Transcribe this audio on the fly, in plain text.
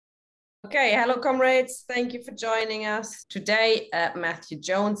Okay, hello comrades. Thank you for joining us. Today, Matthew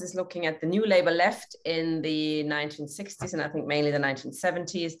Jones is looking at the new Labour left in the 1960s and I think mainly the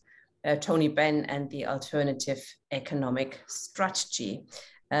 1970s, Tony Benn and the alternative economic strategy.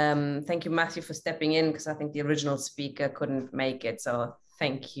 Thank you, Matthew, for stepping in because I think the original speaker couldn't make it. So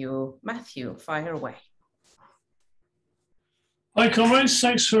thank you, Matthew. Fire away. Hi, comrades.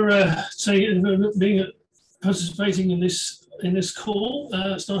 Thanks for participating in this call.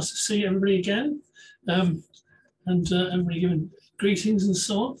 It's nice to see everybody again, and everybody giving greetings and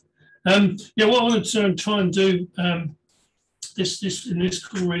so on. What I wanted to try and do in this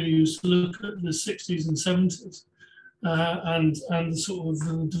call really is to look at the 60s and 70s and sort of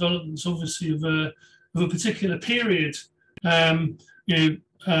the developments, obviously, of a particular period,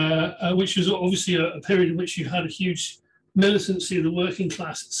 which was obviously a period in which you had a huge militancy of the working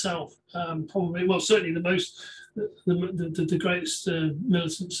class itself, certainly the greatest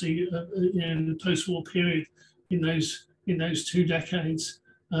militancy in the post-war period in those 2 decades,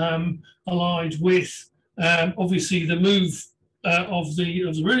 allied with obviously the move of the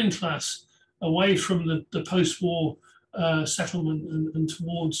ruling class away from the post-war settlement and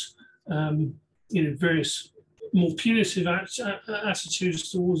towards various more punitive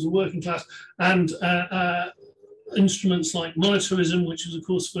attitudes towards the working class and instruments like monetarism, which was of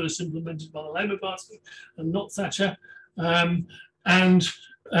course first implemented by the Labour Party and not Thatcher, and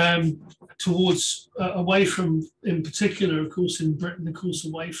towards away from, in particular, of course, in Britain, of course,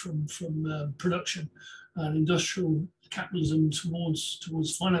 away from production and industrial capitalism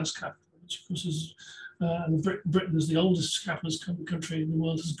towards finance capital, which of course is Britain, as the oldest capitalist country in the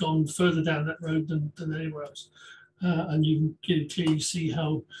world, has gone further down that road than anywhere else, and you can clearly see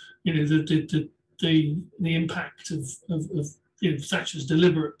how the impact of Thatcher's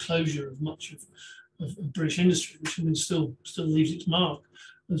deliberate closure of much of British industry, which still leaves its mark,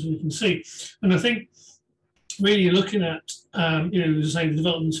 as we can see. And I think really you're looking at the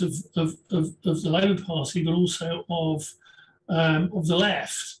development of the Labour Party, but also of the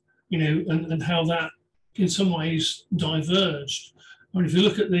left, and how that in some ways diverged. I mean, if you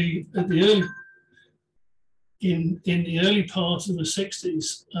look at the early in the early part of the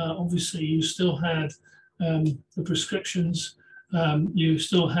 60s, obviously you still had the prescriptions, you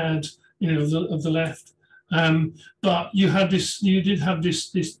still had of the left, but you did have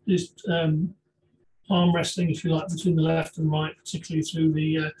this arm wrestling, if you like, between the left and right, particularly through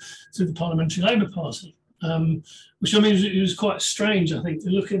the Parliamentary Labour Party, which I mean it was quite strange, I think,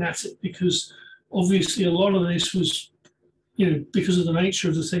 looking at it, because obviously a lot of this was, because of the nature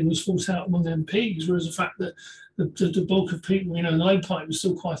of the thing, was fought out among MPs, whereas the fact that the bulk of people, the Labour Party was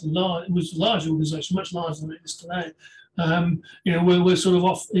still quite a large organisation, much larger than it is today. We're sort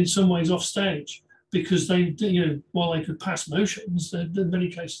of in some ways off stage, because they, while they could pass motions, in many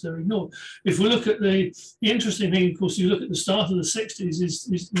cases they're ignored. If we look at the interesting thing, of course, you look at the start of the 60s,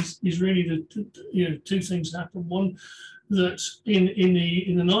 is really the 2 things happen. One, that in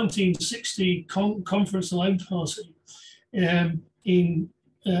the 1960 conference of the Labour Party, in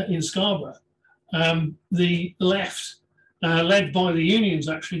Scarborough, the left, led by the unions,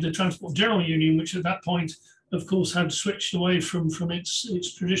 actually the Transport General Union, which at that point, of course, had switched away from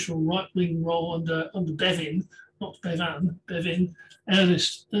its traditional right-wing role under Bevin, not Bevan, Bevin,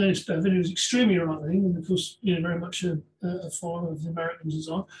 Ernest Bevin, who was extremely right-wing, and of course, very much a follower of the Americans and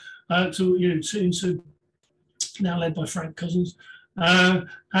so on, to now led by Frank Cousins. And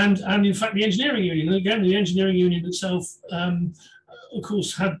in fact, the engineering union, again, the engineering union itself, of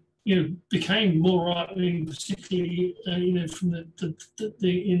course, became more right-wing, particularly from in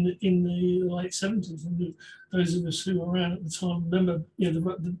the late 70s. And those of us who were around at the time remember,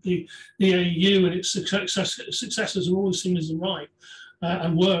 the AU and its successors were always seen as the right,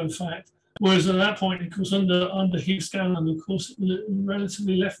 and were in fact. Whereas at that point, of course, under Hugh Scanlon, of course,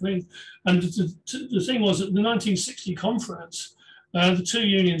 relatively left-wing. And the thing was, at the 1960 conference, the 2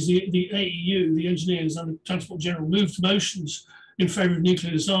 unions, the AEU, the engineers, and the Transport General, moved motions in favour of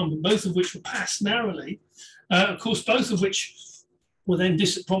nuclear disarmament, both of which were passed narrowly. Of course, both of which were then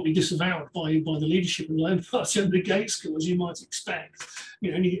promptly disavowed by the leadership of the Labour Party under the Gates School, as you might expect.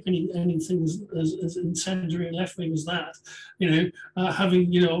 Anything as incendiary and left-wing as that.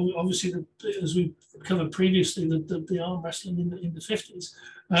 Having obviously, as we covered previously, the arm wrestling in the 50s.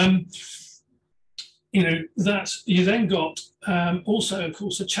 That you then got also, of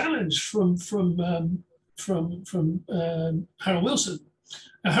course, a challenge from Harold Wilson.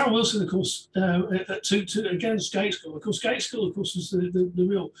 Harold Wilson, of course, against Gates School. Of course, Gates School, of course, was the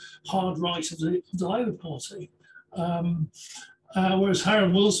real hard right of the Labour Party. Whereas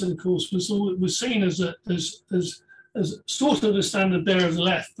Harold Wilson, of course, was seen as as sort of a standard bearer of the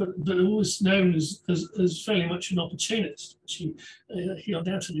left, but always known as fairly much an opportunist, which he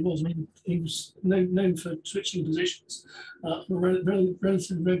undoubtedly was. I mean, he was known for switching positions on a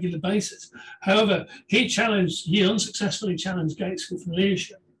relatively regular basis. However, he unsuccessfully challenged Gaitskell for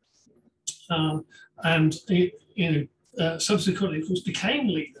leadership, and he, subsequently, of course, became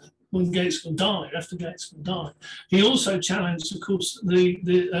leader when Gaitskell died. After Gaitskell died, he also challenged, of course,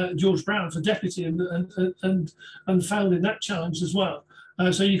 the George Brown for deputy, and failed in that challenge as well.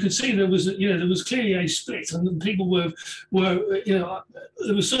 So you could see there was clearly a split, and people were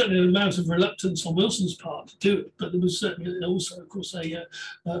there was certainly an amount of reluctance on Wilson's part to do it, but there was certainly also, of course, a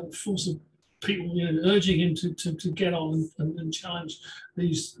force of people urging him to get on and challenge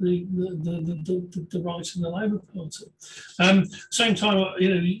the right in the Labour Party. Same time,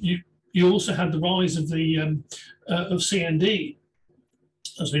 you also had the rise of the of CND,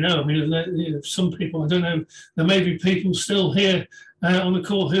 as we know. I mean, some people, I don't know, there may be people still here on the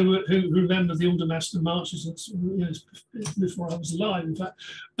call who remember the Aldermaston marches. Before I was alive, in fact.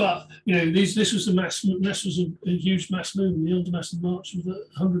 But this was a huge mass movement. The Aldermaston march with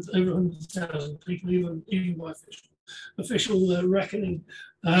over 100,000 people, even by official reckoning,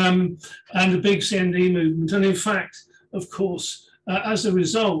 and a big CND movement. And in fact, of course, as a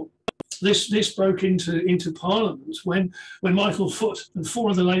result, this broke into Parliament when Michael Foot and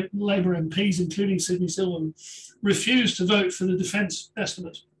 4 of the Labour MPs, including Sidney Silverman, refused to vote for the defence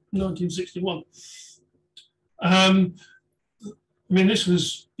estimate in 1961. I mean, this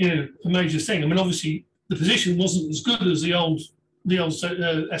was a major thing. I mean, obviously the position wasn't as good as the old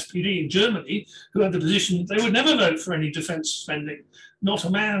SPD in Germany, who had the position they would never vote for any defence spending. Not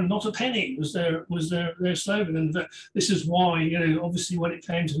a man, not a penny was their slogan, and this is why obviously when it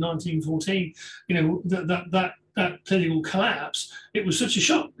came to 1914, that political collapse, it was such a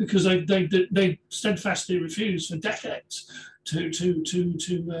shock because they steadfastly refused for decades to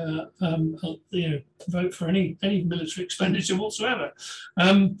vote for any military expenditure whatsoever.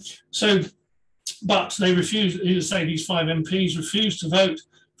 But they refused. These 5 MPs refused to vote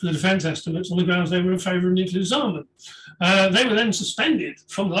for the defence estimates on the grounds they were in favour of nuclear disarmament. They were then suspended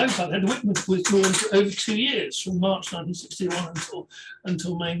from the Labour Party. They had withdrawn for over 2 years, from March 1961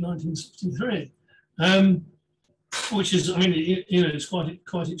 until May 1963, which is, I mean, it's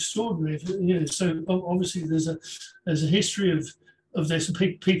quite extraordinary. So obviously there's a history of this,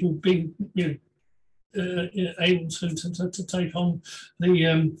 and people being able to take on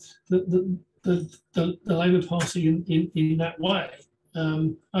the Labour Party in that way.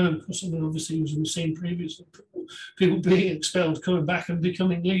 And of course, obviously, as we've seen previously, people being expelled, coming back and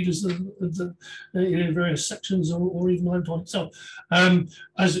becoming leaders of the various sections or even the Labour Party itself.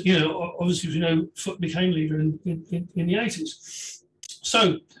 As obviously, Foot became leader in the 80s.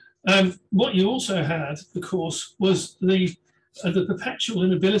 So what you also had, of course, was the perpetual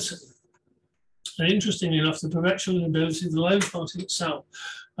inability. And interestingly enough, the perpetual inability of the Labour Party itself,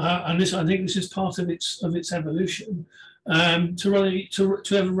 and this, I think, this is part of its evolution,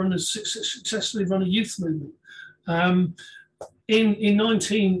 to ever successfully run a youth movement. In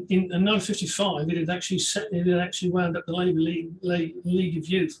 1955, it had actually wound up the Labour League of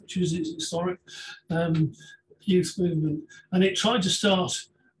Youth, which was its historic youth movement, and it tried to start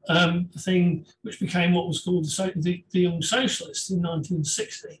a thing which became what was called the Young Socialists in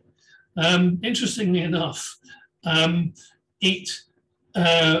 1960. Interestingly enough,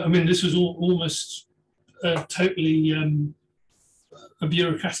 this was almost totally a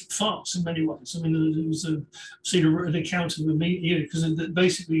bureaucratic farce in many ways. I mean, there was an account of a meeting, because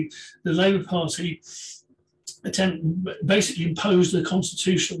basically the Labour Party basically imposed the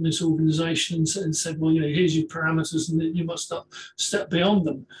constitution on this organisation and said, well, here's your parameters and you must not step beyond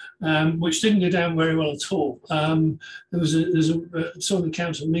them, which didn't go down very well at all. There's a sort of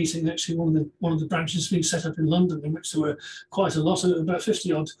account of a meeting, actually one of the branches being set up in London, in which there were quite a lot of, about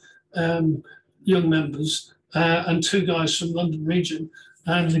 50 odd young members, and 2 guys from London region.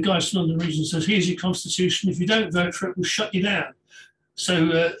 And the guys from London region said, here's your constitution, if you don't vote for it, we'll shut you down.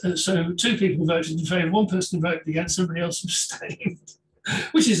 So 2 people voted in favour, 1 person voted against, somebody else abstained,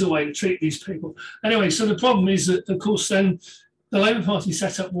 which is the way to treat these people. Anyway, so the problem is that, of course, then the Labour Party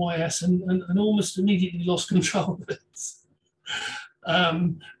set up YS and almost immediately lost control of it.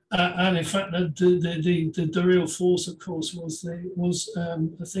 And in fact, the real force, of course, was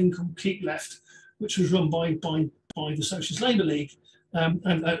a thing called Keep Left, which was run by the Socialist Labour League,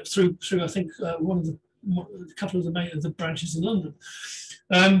 and through I think a couple of the branches in London.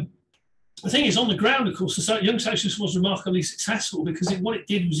 The thing is, on the ground, of course, the Young Socialist was remarkably successful, because what it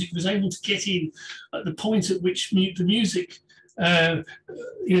did was it was able to get in at the point at which the music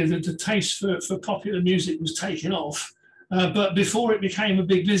the taste for popular music was taking off, but before it became a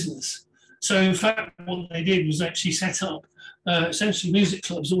big business. So in fact, what they did was actually set up essentially music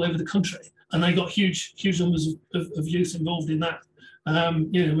clubs all over the country, and they got huge numbers of youth involved in that.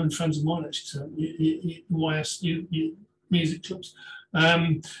 And friends of mine actually said YS music clubs,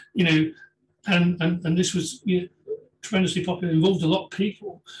 and this was tremendously popular, involved a lot of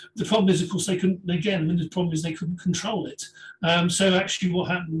people. The problem is, of course, they couldn't. Again, the problem is they couldn't control it. So actually,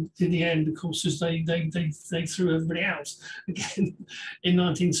 what happened in the end, of course, is they threw everybody out again in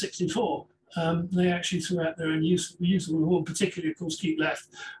 1964. They actually threw out their own youth well, particularly, of course, Keep Left.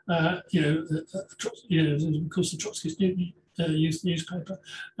 Of course, the Trotskyist youth newspaper,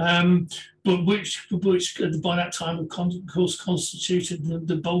 but which by that time, of course, constituted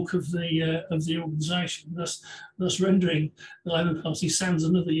the bulk of the organisation, thus rendering the Labour Party sans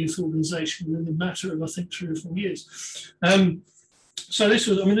another youth organisation in a matter of, I think, 3 or 4 years. So this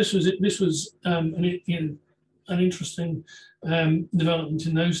was an interesting development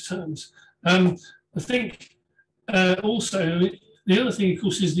in those terms. I think also the other thing, of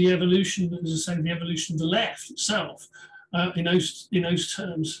course, is the evolution, as I say, the evolution of the left itself in those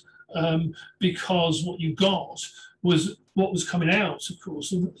terms, because what you got was what was coming out, of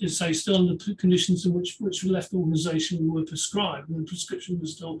course, is say still under the conditions in which the left organisation were prescribed, and the prescription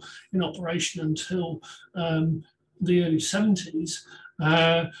was still in operation until the early 70s.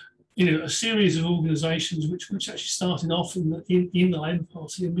 A series of organisations which actually started off in the Labour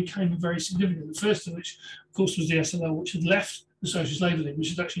Party and became very significant. The first of which, of course, was the SLL, which had left the Socialist Labour League, which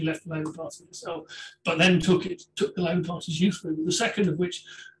had actually left the Labour Party itself, but then took the Labour Party's youth movement. The second of which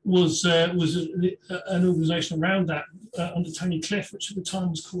was an organisation around that under Tony Cliff, which at the time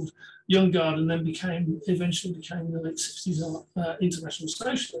was called Young Guard, and then eventually became in the late 60s International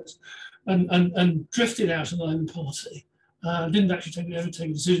Socialist, and drifted out of the Labour Party. Didn't actually ever take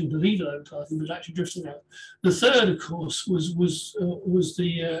a decision to leave the Labour Party, but actually drifted out. The third, of course, was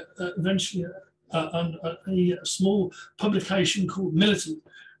the eventually a small publication called Militant,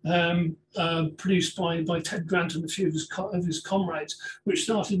 produced by Ted Grant and a few of his comrades, which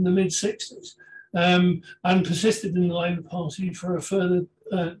started in the mid-60s and persisted in the Labour Party for a further,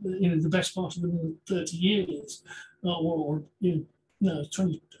 the best part of 30 years, or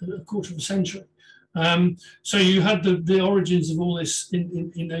 20, a quarter of a century. So you had the origins of all this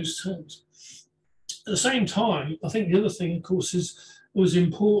in those terms. At the same time, I think the other thing, of course, was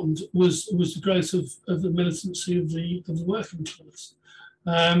important was the growth of the militancy of the working class,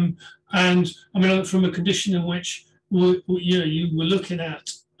 and I mean, from a condition in which you were looking at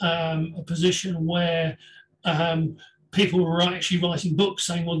a position where people were actually writing books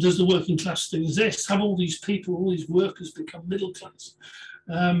saying, well, does the working class still exist? Have all these people, all these workers become middle class?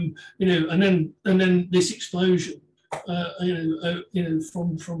 And then this explosion,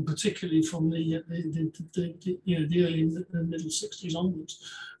 from particularly from the early and middle 60s onwards,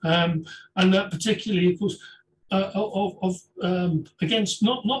 and that particularly, of course, against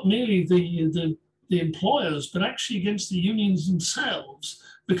not merely the employers, but actually against the unions themselves,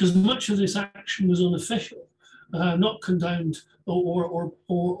 because much of this action was unofficial, not condoned or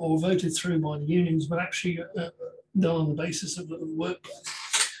voted through by the unions, but actually done on the basis of the workplace.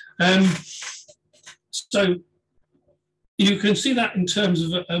 So you can see that in terms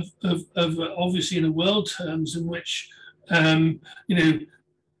of obviously in the world terms, in which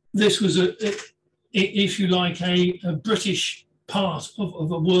this was if you like, a British part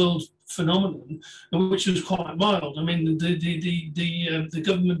of a world phenomenon, which was quite mild. I mean, the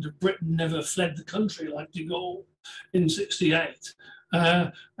government of Britain never fled the country like de Gaulle in '68.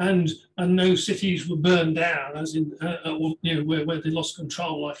 And no cities were burned down, as in where they lost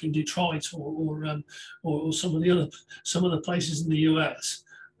control, like in Detroit or some of the places in the US.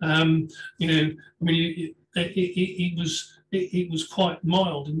 I mean, it was quite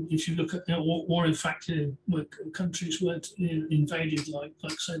mild. And if you look at, or in fact, where countries were invaded, like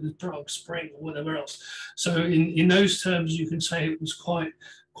say the Prague Spring or whatever else. So in those terms, you can say it was quite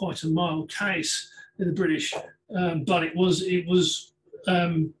a mild case in the British, but it was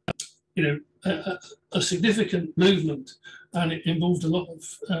a significant movement, and it involved a lot of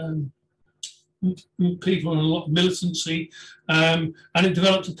people and a lot of militancy, and it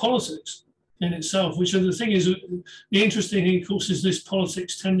developed a politics in itself, which the thing is, the interesting thing, of course, is this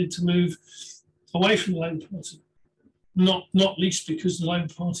politics tended to move away from the Labour Party, not least because the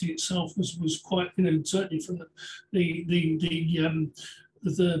Labour Party itself was quite, certainly from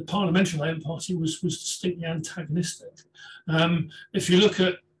the parliamentary Labour Party was distinctly antagonistic. If you look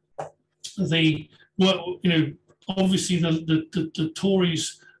at obviously the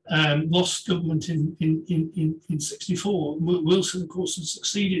Tories lost government in 64. Wilson, of course, had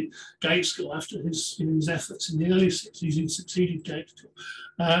succeeded Gaitskell after his efforts in the early 60s. He'd succeeded Gaitskell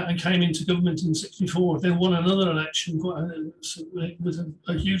and came into government in 64. Then won another election with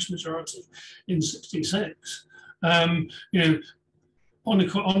a huge majority in 66. On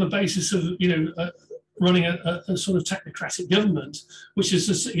the basis of running a sort of technocratic government, which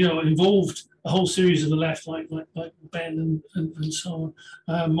is involved a whole series of the left, like Benn and so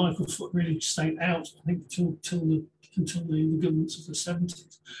on. Michael Foot really stayed out, I think, until the governments of the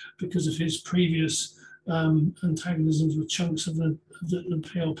 70s, because of his previous antagonisms with chunks of the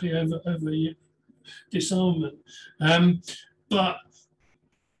PLP over disarmament. But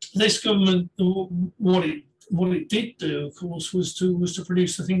this government, what it did do, of course, was to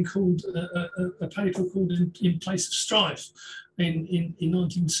produce a thing called a paper called In Place of Strife in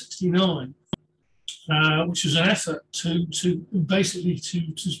 1969, which was an effort to basically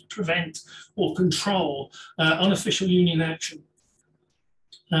to prevent or control unofficial union action.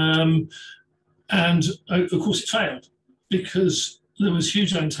 And of course it failed, because there was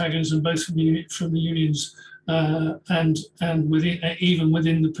huge antagonism both from the unions and even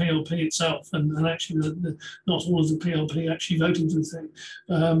within the PLP itself, and actually not all of the PLP actually voted for the thing.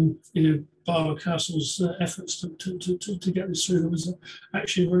 Barbara Castle's efforts to get this through, there was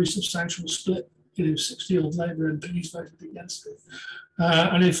actually a very substantial split. 60-odd Labour MPs voted against it,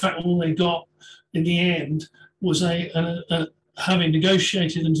 and in fact, all they got in the end was having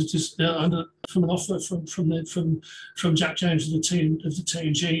negotiated from an offer from Jack James of the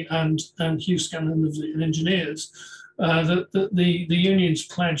T&G and Hugh Scanlon of the engineers, that the unions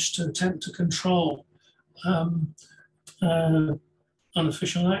pledged to attempt to control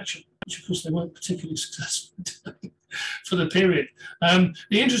unofficial action, which of course they weren't particularly successful for the period. The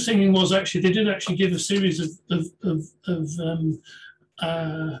interesting thing was, actually, they did actually give a series of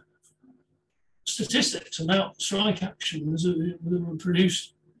statistics about strike action that were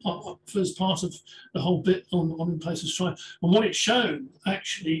produced as part of the whole bit on In Place of Strife. And what it showed,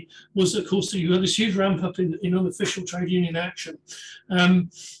 actually, was that, of course, you had this huge ramp up in unofficial trade union action in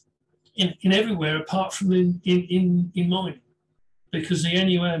everywhere apart from in mining, because the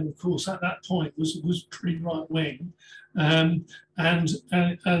NUM, of course, at that point was pretty right wing, and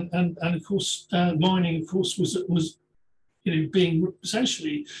of course mining, of course, was being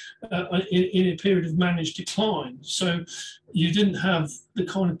essentially in a period of managed decline. So you didn't have the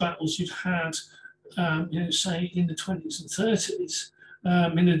kind of battles you'd had, say in the 20s and 30s.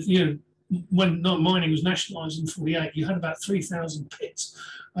 When mining was nationalised in 48, you had about 3,000 pits.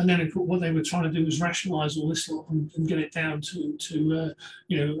 And then what they were trying to do was rationalise all this lot and get it down to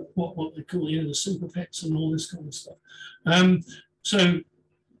what they call the super pits and all this kind of stuff. And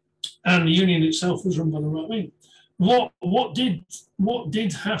the union itself was run by the right wing. What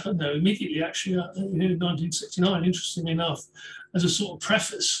did happen though immediately, actually, in 1969, interestingly enough, as a sort of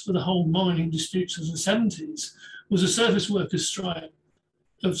preface for the whole mining disputes of the 70s, was a surface workers' strike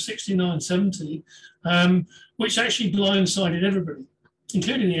of 69-70, which actually blindsided everybody,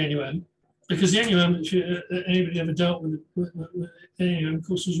 including the NUM, because the NUM, if anybody ever dealt with the NUM, of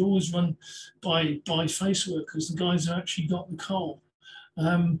course, was always run by face workers, the guys who actually got the coal.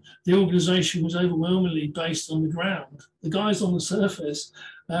 The organisation was overwhelmingly based on the ground. The guys on the surface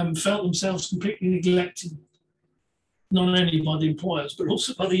felt themselves completely neglected, not only by the employers, but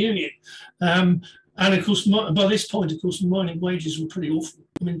also by the union. And of course, by this point, of course, mining wages were pretty awful.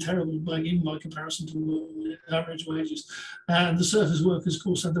 I mean, terrible, even by comparison to average wages. And the surface workers, of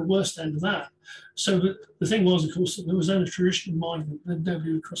course, had the worst end of that. So the thing was, of course, that there was no traditional mining, and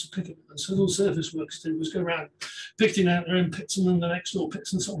nobody would cross a picket. And so all surface workers did was go around picking out their own pits and then the next door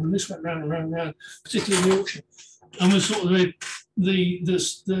pits and so on. And this went round and round and round, particularly in Yorkshire. And was sort of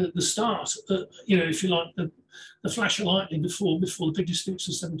the start, if you like, the flash of lightning before the big disputes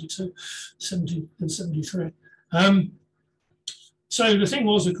of 72, 70 and 73. So the thing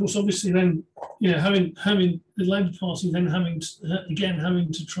was, of course, obviously then, having the Labour Party then having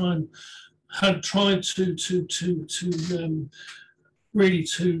to try and had tried to really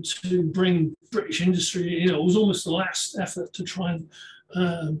to bring British industry, it was almost the last effort to try and,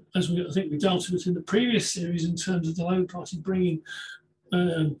 I think we dealt with in the previous series in terms of the Labour Party bringing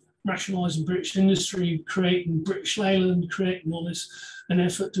rationalising British industry, creating British Leyland, creating all this, an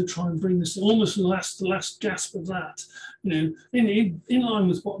effort to try and bring this almost the last gasp of that, in line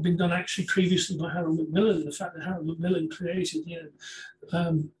with what had been done actually previously by Harold Macmillan, the fact that Harold Macmillan created,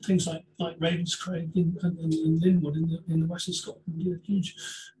 things like Ravenscraig and Linwood in the west of Scotland,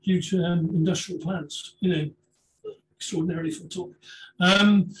 huge industrial plants, extraordinarily full talk,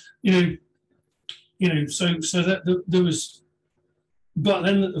 so that there was. But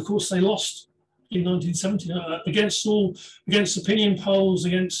then, of course, they lost in 1970 against opinion polls,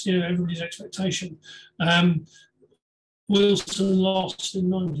 against everybody's expectation. Wilson lost in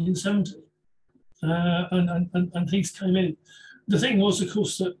 1970, and Heath came in. The thing was, of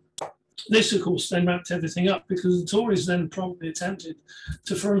course, that this, of course, then wrapped everything up, because the Tories then promptly attempted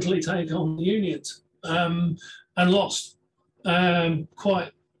to frontally take on the unions, and lost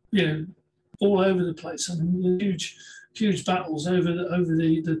quite, all over the place. I mean, huge battles over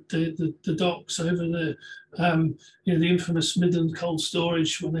the docks, over the the infamous Midland cold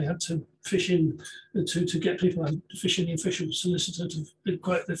storage, when they had to fish in to get people out, fish in the official solicitor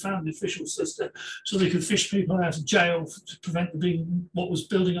they found the official solicitor so they could fish people out of jail to prevent being what was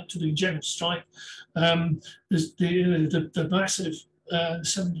building up to be general strike. There's the massive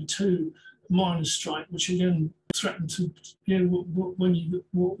 72 miners' strike, which again threatened to,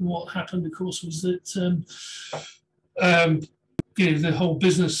 what happened, of course, was that the whole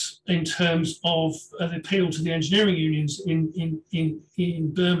business in terms of the appeal to the engineering unions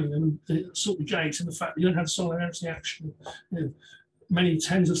in Birmingham, the sort of gate, and the fact that you don't have solidarity action. Many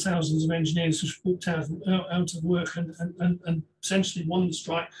tens of thousands of engineers just walked out of work and essentially won the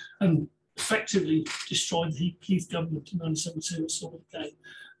strike and effectively destroyed the Heath government in 1972 at sort of gate.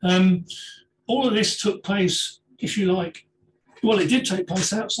 All of this took place, if you like, well, it did take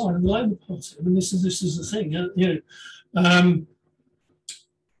place outside of the Labour Party. I mean, this is the thing,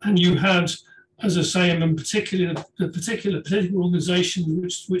 and you had, as I say, in particular, the particular political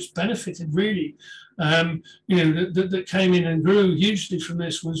organisations which benefited really, that came in and grew hugely from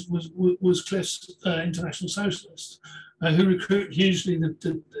this was Cliff's International Socialists, who recruited hugely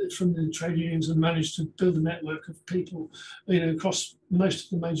from the trade unions and managed to build a network of people, across most of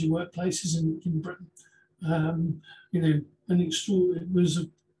the major workplaces in Britain. It was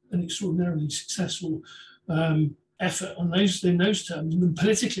an extraordinarily successful effort in those terms, and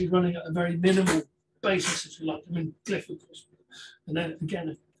politically running at a very minimal basis, if you like. I mean, Cliff, of course, and then again,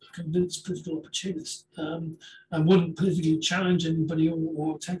 a convinced political opportunist, and wouldn't politically challenge anybody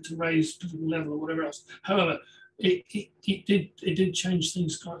or attempt to raise political level or whatever else. However, it did change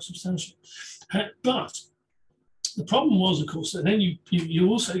things quite substantially. But the problem was, of course, that then you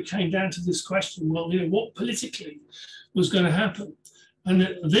also came down to this question, well, what politically was going to happen, and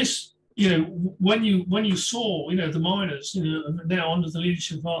this, when you saw, the miners, now under the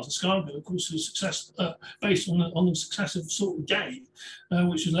leadership of Arthur Scargill, of course, was success based on the successive sort of game,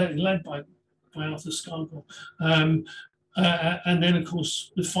 which was led by Arthur Scargill, and then, of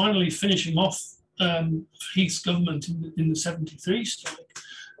course, finally finishing off Heath's government in the 73 strike.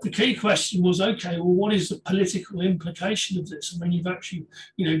 The key question was, okay, well, what is the political implication of this? I mean, you've actually,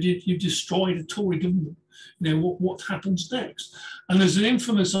 you've destroyed a Tory government. What happens next? And there's an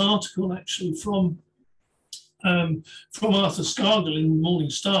infamous article actually from Arthur Scargill in the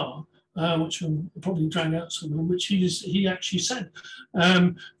Morning Star, which I'll probably drag out somewhere, which he actually said,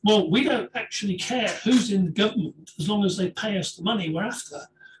 well, we don't actually care who's in the government as long as they pay us the money we're after.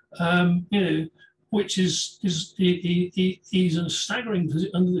 Which is a staggering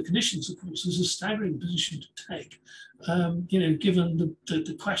position under the conditions, of course, is a staggering position to take, given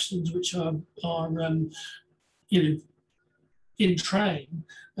the questions which are in train,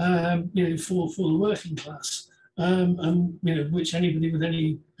 for the working class, and which anybody with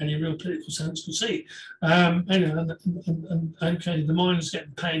any real political sense could see. And okay, the miners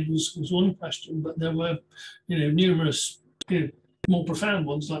getting paid was one question, but there were numerous more profound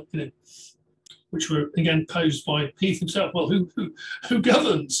ones, like which were again posed by Heath himself. Well, who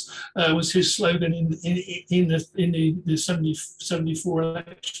governs was his slogan in the 74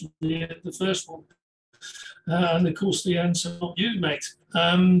 election, the first one. And of course, the answer, not you, mate.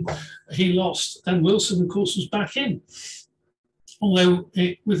 He lost, and Wilson, of course, was back in. Although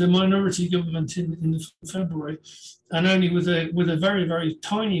with a minority government in February, and only with a very, very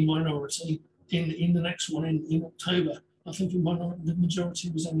tiny minority in the next one in October. I think the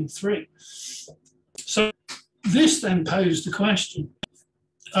majority was only 3. So this then posed the question,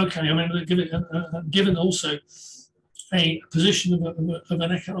 okay, I mean, given also a position of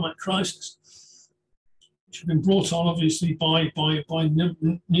an economic crisis, which had been brought on obviously by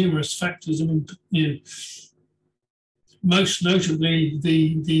numerous factors. I mean, most notably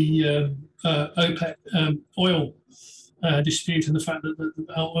the OPEC oil dispute, and the fact that the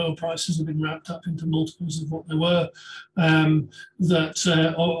oil prices have been wrapped up into multiples of what they were,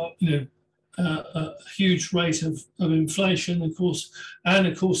 a huge rate of inflation, of course, and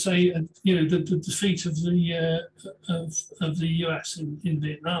of course the defeat of the US in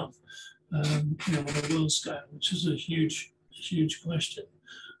Vietnam, on a world scale, which is a huge question.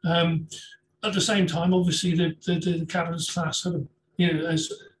 At the same time, obviously, the capitalist class had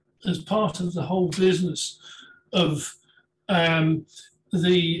as part of the whole business of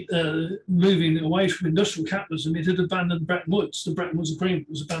the moving away from industrial capitalism, it had abandoned Bretton Woods. The Bretton Woods Agreement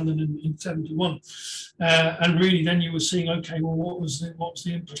was abandoned in 71, and really then you were seeing, okay, well, what was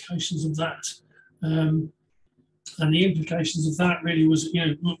the implications of that? And the implications of that really was,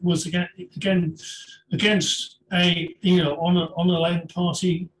 was again against on a Labour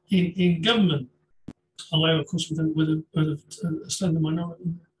Party in government, although of course with a slender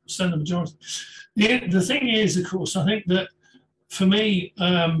majority. The thing is, of course, I think that for me,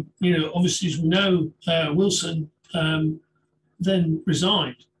 obviously as we know, Wilson then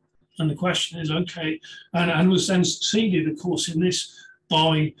resigned, and the question is, okay, and was then succeeded, of course, in this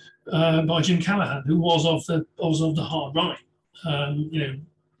by Jim Callaghan, who was of the hard right,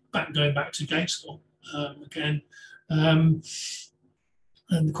 going back to Gatesville again, and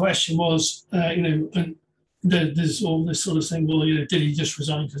the question was, and there's all this sort of thing. Well, did he just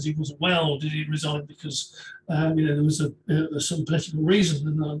resign because he wasn't well, or did he resign because there was some political reason?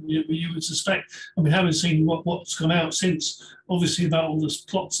 And you would suspect. I mean, having seen what's come out since, obviously about all the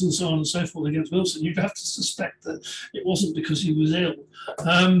plots and so on and so forth against Wilson, you'd have to suspect that it wasn't because he was ill.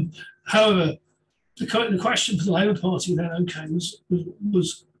 However, the question for the Labour Party then, okay,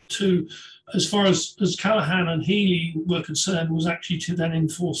 was to, as far as Callaghan and Healy were concerned, was actually to then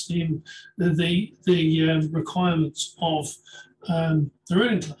enforce the requirements of the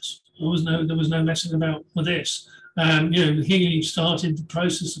ruling class. There was no messing about with this. Healy started the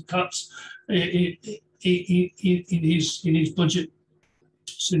process of cuts in his budget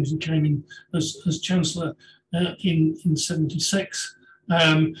as soon as he came in as Chancellor in '76.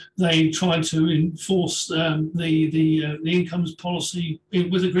 They tried to enforce the incomes policy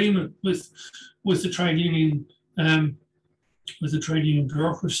with agreement with the trade union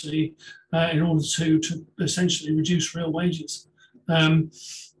bureaucracy in order to essentially reduce real wages.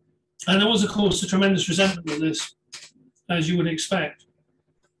 And there was, of course, a tremendous resentment of this, as you would expect.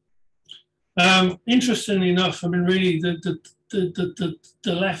 Interestingly enough, I mean, really, the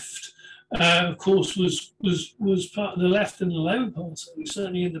left. Of course, was part of the left in the Labour Party,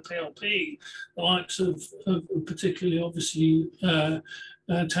 certainly in the PLP, the likes of particularly, obviously,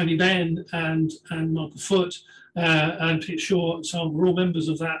 Tony Benn and Michael Foot and Pete Shaw and so on were all members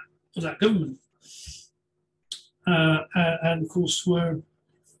of that government, and of course were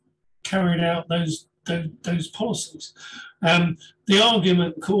carried out those policies. The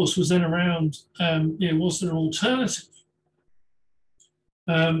argument, of course, was then around, was there an alternative?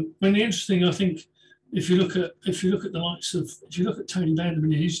 The interesting, I think, if you look at Tony Benn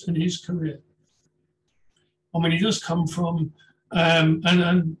in his career, I mean, he does come from, and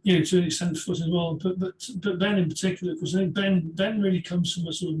to an extent Foot as well, but Benn in particular, because I think Ben really comes from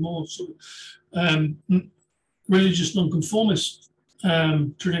a sort of more religious nonconformist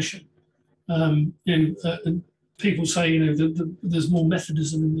tradition. And people say, there's more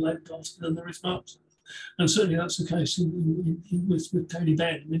Methodism in the Labour Party than there is Marxism. And certainly that's the case with Tony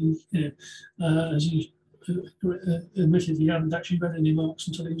Benn. I mean, as he admitted, he hadn't actually read any Marx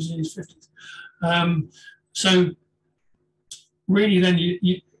until he was in his 50s. So really, then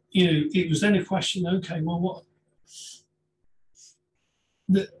it was then a question. Okay, well,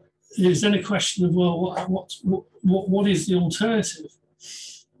 it was then a question of, well, what is the alternative?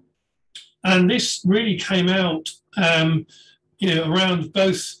 And this really came out, around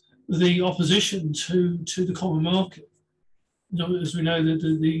both the opposition to the common market. As we know,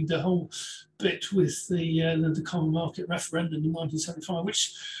 the whole bit with the common market referendum in 1975,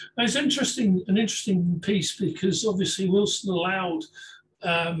 which is an interesting piece, because obviously Wilson allowed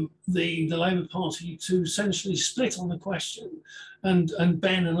the Labour Party to essentially split on the question, and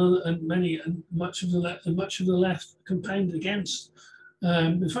Benn and much of the left campaigned against.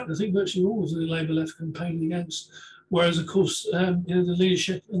 In fact, I think virtually all of the Labour left campaigned against. Whereas, of course, the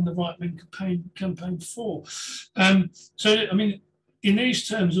leadership and the right wing campaigned for. So, I mean, in these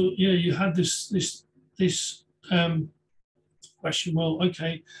terms, you had this question. Well,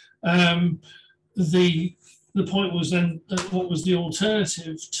 okay, the point was then what was the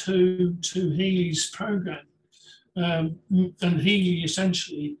alternative to Healy's programme, and Healy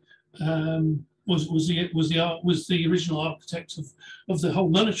essentially was the original architect of the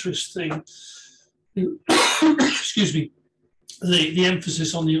whole monetarist thing. Excuse me, the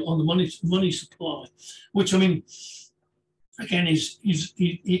emphasis on the money supply, which, I mean, again is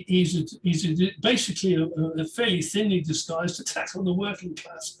basically a fairly thinly disguised attack on the working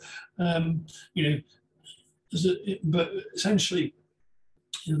class, but essentially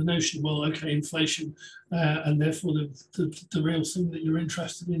the notion, well, okay, inflation, and therefore the real thing that you're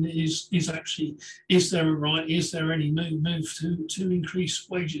interested in is actually, is there a right, is there any move to increase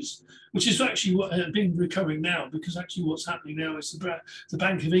wages, which is actually what been recovering now, because actually what's happening now is the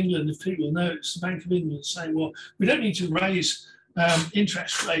Bank of England, if people notice, the Bank of England is saying, well, we don't need to raise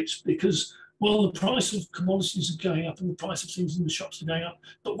interest rates because, well, the price of commodities are going up and the price of things in the shops are going up,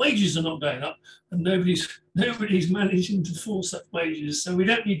 but wages are not going up, and nobody's managing to force up wages. So we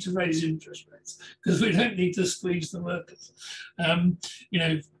don't need to raise interest rates because we don't need to squeeze the workers.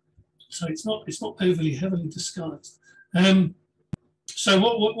 So it's not overly heavily disguised. So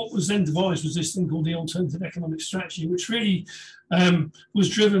what was then devised was this thing called the alternative economic strategy, which really was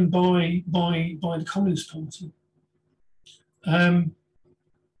driven by the Communist Party.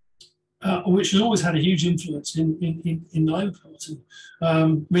 Which has always had a huge influence in the Labour Party. I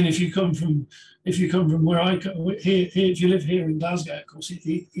mean, if you come from where I come here, if you live here in Glasgow, of course,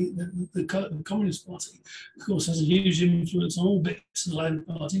 the Communist Party, of course, has a huge influence on all bits of the Labour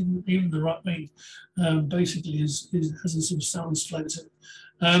Party, even the right wing. Basically, has a sort of Stalinist flavour to it.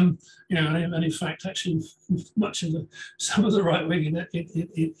 And in fact, actually, some of the right wing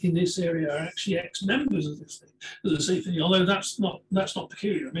in this area are actually ex-members of this thing, of the CP. Although that's not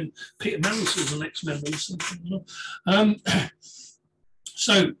peculiar. I mean, Peter Mandelson was an ex-member of the CP.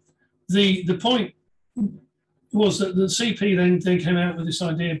 So the point was that the CP then came out with this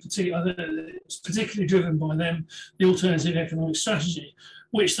idea, particularly driven by them, the alternative economic strategy,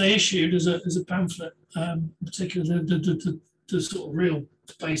 which they issued as a pamphlet. Particularly the sort of real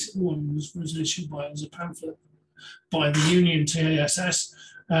basic one was issued as a pamphlet by the union TASS,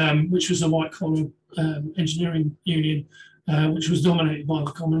 which was a white collar engineering union, which was dominated by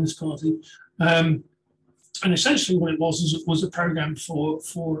the Communist Party. And essentially what it was a program for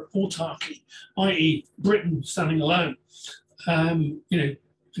autarky, i.e. Britain standing alone,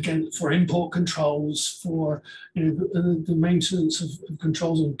 again, for import controls, for the maintenance of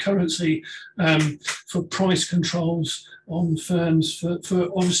controls on currency, for price controls on firms, for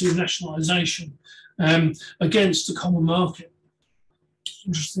obviously nationalisation, against the common market.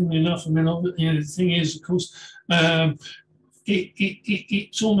 Interestingly enough, I mean, the thing is, of course,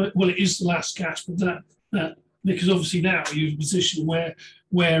 it's almost, well, it is the last gasp of that because obviously now you're in a position where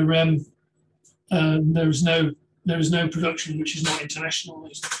there is no production which is not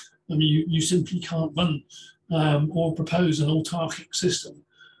internationalised. I mean, you simply can't run or propose an autarkic system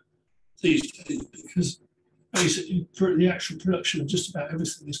these days because basically the actual production of just about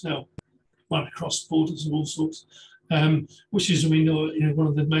everything is now run across borders of all sorts, which is, I mean, one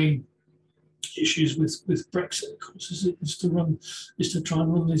of the main issues with Brexit, of course, is to try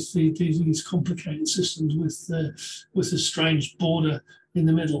and run these complicated systems with a strange border in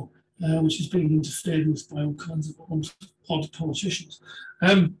the middle, which is being interfered with by all kinds of odd politicians.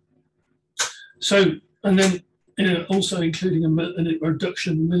 And then also including a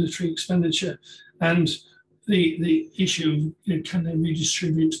reduction in military expenditure and the issue of can they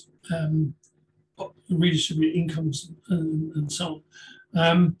redistribute incomes and so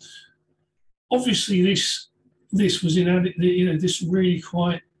on. Obviously, this was inadequate. This really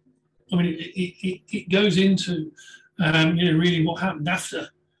quite. I mean, it goes into really what happened after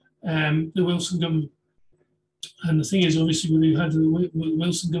the Wilson government. And the thing is, obviously, when you had the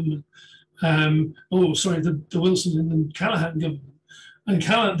Wilson government, the Wilson and then Callaghan government, and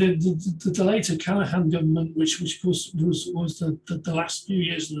the later Callaghan government, which of course was the last few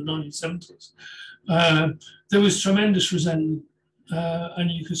years of the 1970s, there was tremendous resentment. And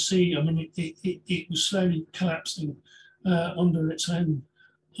you could see, I mean, it was slowly collapsing under its own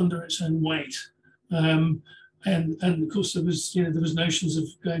weight, and of course there was notions of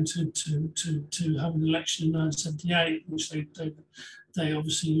going to have an election in 1978, which they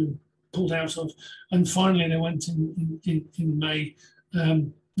obviously pulled out of, and finally they went in May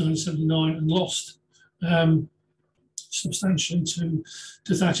 1979 and lost substantially to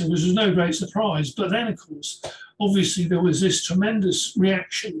Thatcher, which was no great surprise. But then, of course, obviously there was this tremendous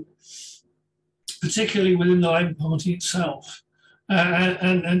reaction, particularly within the Labour Party itself,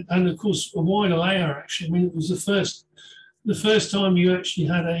 and of course a wider layer. Actually, I mean, it was the first time you actually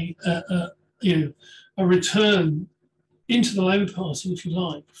had a return into the Labour Party, if you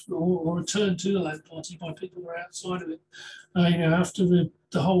like, or return to the Labour Party by people who are outside of it. After the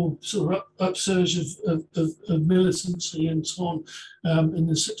whole sort of upsurge of militancy and so on in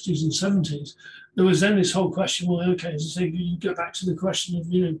the 60s and 70s, there was then this whole question, well, okay, so you go back to the question of,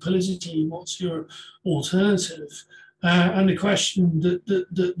 politically, what's your alternative? And the question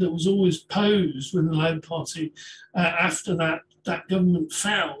that was always posed within the Labour Party after that government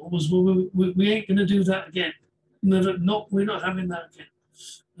fell was, well, we ain't going to do that again. We're not having that again.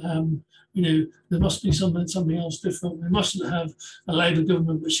 You know, there must be something else different. We mustn't have a Labour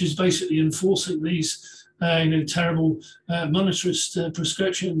government which is basically enforcing these, you know, terrible monetarist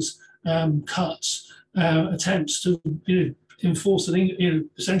prescriptions, cuts, attempts to, you know, enforce the, you know,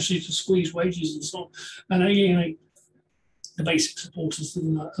 essentially to squeeze wages and so on, and alienate the basic supporters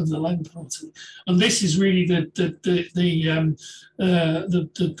of the Labour Party. And this is really the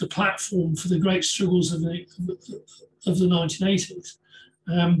platform for the great struggles of the 1980s.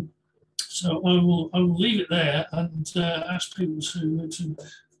 So I will leave it there and ask people to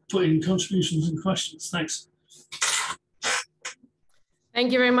put in contributions and questions. Thanks.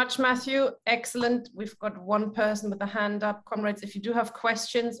 Thank you very much, Matthew. Excellent. We've got one person with a hand up. Comrades, if you do have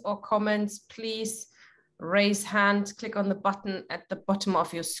questions or comments, please raise hand, click on the button at the bottom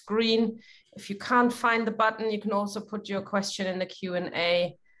of your screen. If you can't find the button, you can also put your question in the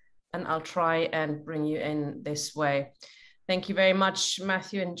Q&A and I'll try and bring you in this way. Thank you very much,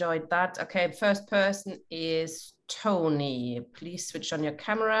 Matthew. Enjoyed that. Okay, first person is Tony. Please switch on your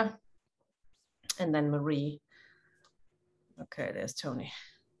camera. And then Marie. Okay, there's Tony.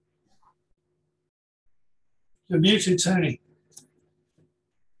 You're muted, Tony.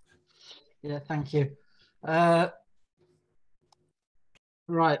 Yeah, thank you.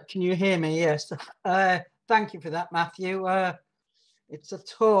 Right, can you hear me? Yes. Thank you for that, Matthew. It's a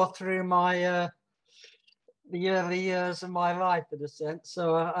tour through my the early years of my life, in a sense.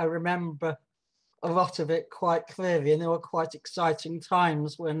 So I remember a lot of it quite clearly, and there were quite exciting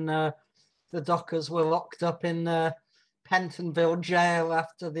times when the dockers were locked up in Pentonville jail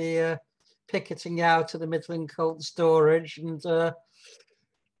after the picketing out of the Midland Cold Storage, and the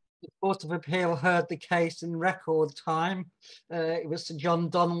Court of Appeal heard the case in record time. It was Sir John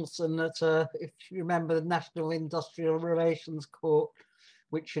Donaldson that, if you remember, the National Industrial Relations Court,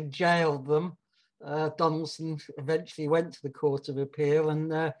 which had jailed them. Donaldson eventually went to the Court of Appeal,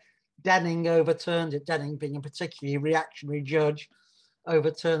 and Denning overturned it. Denning, being a particularly reactionary judge,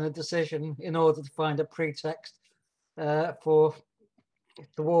 overturned the decision in order to find a pretext for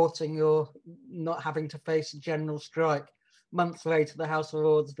thwarting or not having to face a general strike. Months later, the House of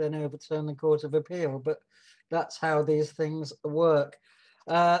Lords then overturned the Court of Appeal, but that's how these things work.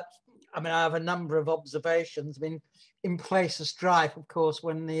 I mean, I have a number of observations. I mean, in place of strife, of course,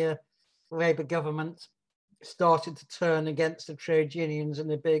 when the Labour government started to turn against the trade unions in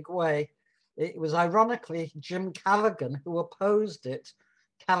a big way, it was ironically Jim Callaghan who opposed it.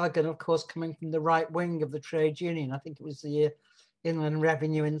 Callaghan, of course, coming from the right wing of the trade union. I think it was the Inland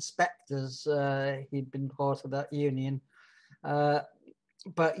Revenue Inspectors. He'd been part of that union.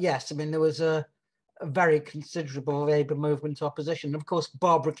 But yes, I mean, there was a very considerable Labour movement opposition. Of course,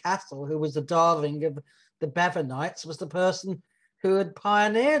 Barbara Castle, who was the darling of the Bevernites, was the person who had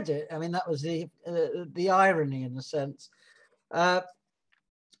pioneered it. I mean, that was the irony, in a sense.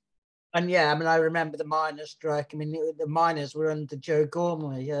 And yeah, I mean, I remember the miners' strike. I mean, the miners were under Joe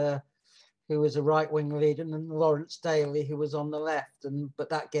Gormley, who was a right-wing leader, and Lawrence Daly, who was on the left. But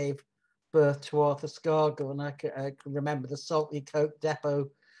that gave birth to Arthur Scargill, and I can remember the Saltley Coke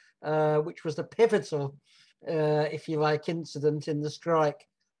Depot, which was the pivotal, if you like, incident in the strike,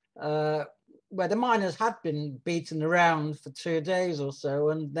 where the miners had been beaten around for 2 days or so,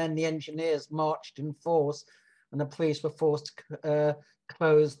 and then the engineers marched in force, and the police were forced to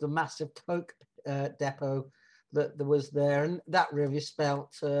close the massive coke depot that was there, and that really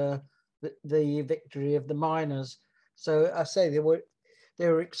spelt the victory of the miners. So I say they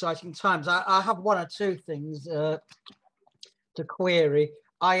were exciting times. I have one or two things to query.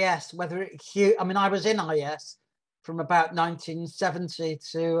 IS, whether I mean, I was in IS from about 1970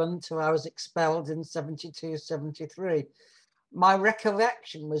 until I was expelled in 72, 73. My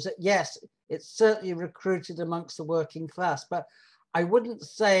recollection was that, yes, it certainly recruited amongst the working class, but I wouldn't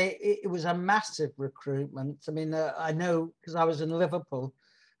say it was a massive recruitment. I mean, I know because I was in Liverpool,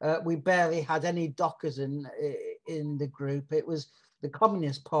 we barely had any dockers in the group. It was the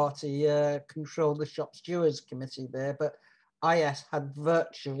Communist Party controlled the Shop Stewards Committee there, but IS had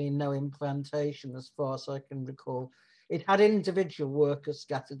virtually no implantation as far as I can recall. It had individual workers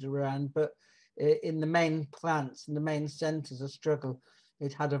scattered around, but in the main plants and the main centres of struggle,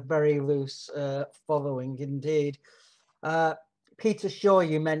 it had a very loose following indeed. Peter Shaw,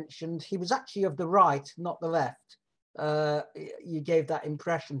 you mentioned, he was actually of the right, not the left. You gave that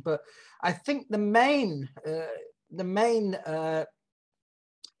impression, but I think the main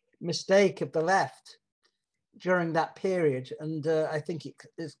mistake of the left during that period, and I think it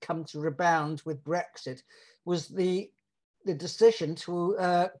has come to rebound with Brexit, was the decision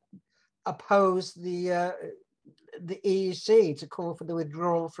to oppose the EEC, to call for the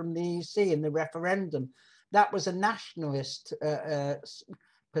withdrawal from the EEC in the referendum. That was a nationalist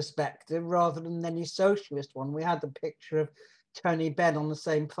perspective rather than any socialist one. We had the picture of Tony Benn on the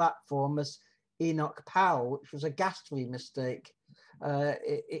same platform as Enoch Powell, which was a ghastly mistake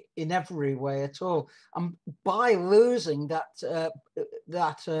in every way at all. And by losing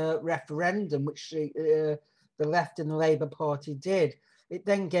that referendum, which the left and the Labour Party did, it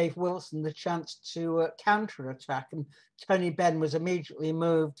then gave Wilson the chance to counterattack, and Tony Benn was immediately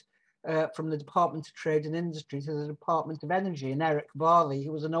moved from the Department of Trade and Industry to the Department of Energy, and Eric Varley,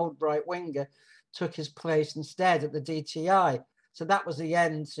 who was an old right-winger, took his place instead at the DTI. So that was the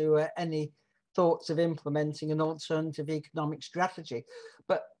end to any thoughts of implementing an alternative economic strategy.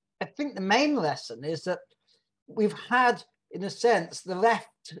 But I think the main lesson is that we've had, in a sense, the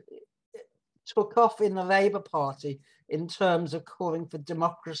left took off in the Labour Party in terms of calling for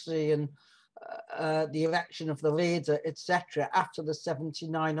democracy and the election of the leader, etc., after the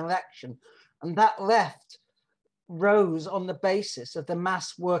 79 election. And that left rose on the basis of the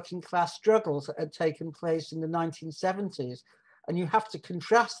mass working class struggles that had taken place in the 1970s. And you have to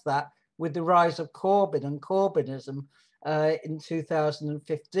contrast that with the rise of Corbyn and Corbynism in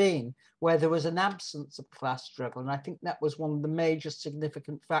 2015, where there was an absence of class struggle. And I think that was one of the major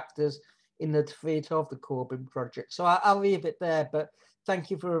significant factors in the defeat of the Corbyn project. So I'll leave it there, but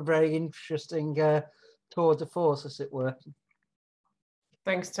thank you for a very interesting tour de force, as it were.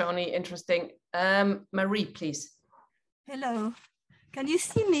 Thanks, Tony. Interesting. Marie, please. Hello. Can you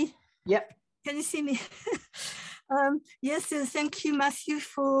see me? Yep. Can you see me? Yes, thank you, Matthew,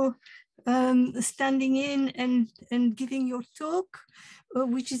 for standing in and giving your talk,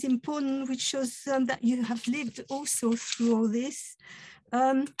 which is important, which shows that you have lived also through all this.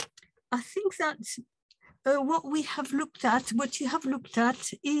 I think that what you have looked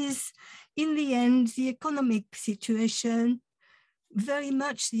at is, in the end, the economic situation, very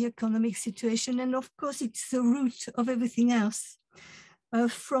much the economic situation. And of course, it's the root of everything else.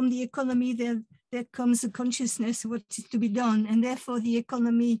 From the economy, there comes a consciousness of what is to be done. And therefore, the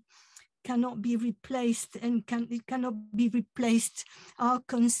economy cannot be replaced, and it cannot be replaced, our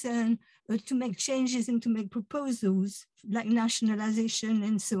concern to make changes and to make proposals like nationalization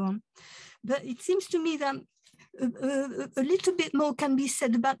and so on. But it seems to me that a little bit more can be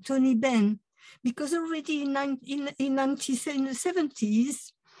said about Tony Benn, because already in the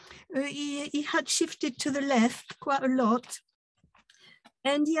 1970s, he had shifted to the left quite a lot.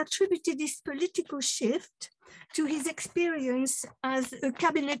 And he attributed this political shift to his experience as a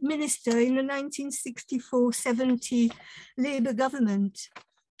cabinet minister in the 1964-70 Labour government.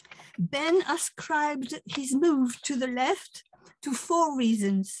 Benn ascribed his move to the left to 4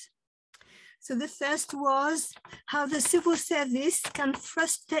 reasons. So the first was how the civil service can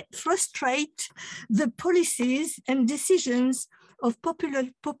frustrate the policies and decisions of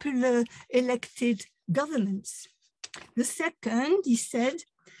popular elected governments. The second, he said,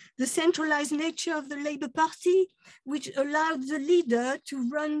 the centralized nature of the Labour Party, which allowed the leader to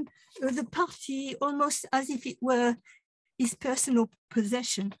run the party almost as if it were his personal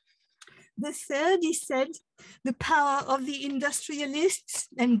possession. The third, he said, the power of the industrialists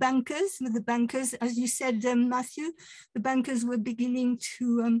and bankers. The bankers, as you said, Matthew, the bankers were beginning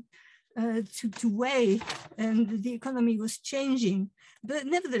to weigh, and the economy was changing. But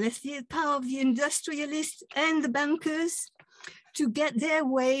nevertheless, the power of the industrialists and the bankers to get their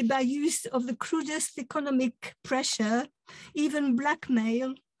way by use of the crudest economic pressure, even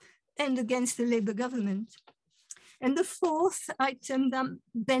blackmail, and against the Labour government. And the fourth item that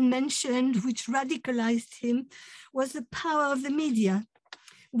Ben mentioned, which radicalized him, was the power of the media,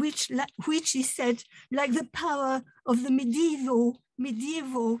 which he said, like the power of the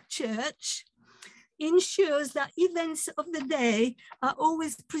medieval church, ensures that events of the day are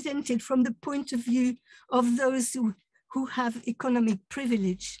always presented from the point of view of those who have economic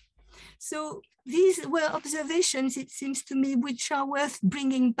privilege. So these were observations, it seems to me, which are worth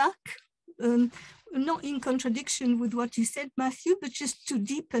bringing back, not in contradiction with what you said, Matthew, but just to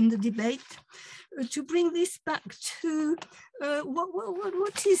deepen the debate, to bring this back to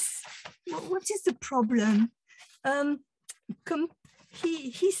what is the problem?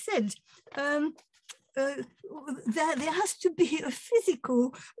 He said, there has to be a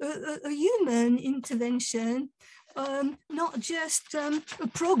physical, a human intervention, not just a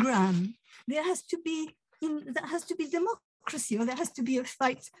program. There has to be democracy, or there has to be a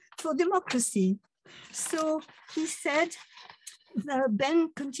fight for democracy. So he said,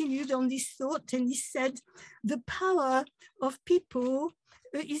 Ben continued on this thought, and he said, the power of people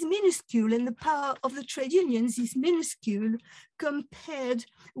is minuscule, and the power of the trade unions is minuscule compared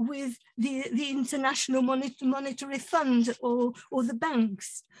with the International Monetary Fund or the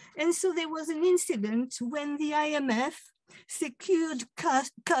banks. And so there was an incident when the IMF secured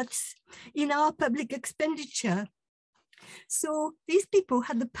cuts in our public expenditure. So these people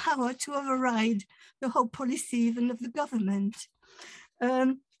had the power to override the whole policy even of the government.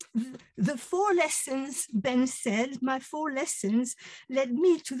 The 4 lessons, Benn said, my 4 lessons led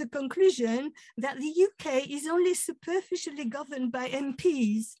me to the conclusion that the UK is only superficially governed by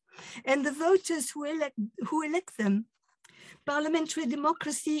MPs and the voters who elect them. Parliamentary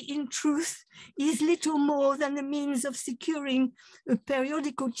democracy, in truth, is little more than a means of securing a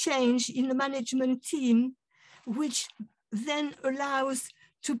periodical change in the management team, which then allows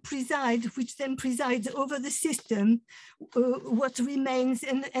to preside, which then presides over the system, what remains,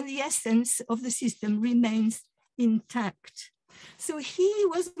 and the essence of the system remains intact. So he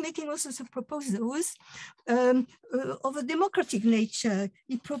was making all sorts of proposals of a democratic nature.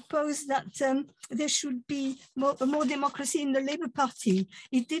 He proposed that there should be more democracy in the Labour Party.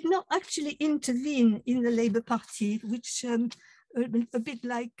 He did not actually intervene in the Labour Party, which a bit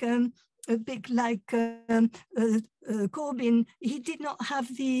like Corbyn, he did not have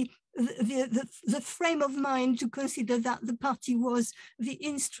the frame of mind to consider that the party was the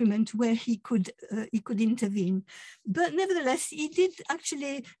instrument where he could intervene. But nevertheless, he did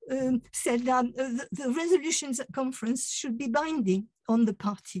actually said that the resolutions at conference should be binding on the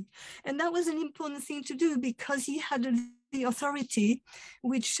party. And that was an important thing to do because he had the authority,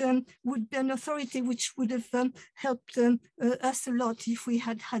 which would be an authority which would have helped us a lot if we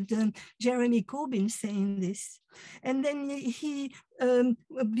had had Jeremy Corbyn saying this. And then he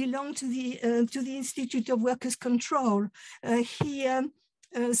belonged to the Institute of Workers' Control. He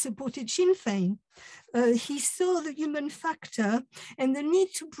supported Sinn Féin. He saw the human factor and the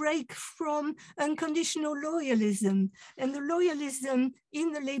need to break from unconditional loyalism. And the loyalism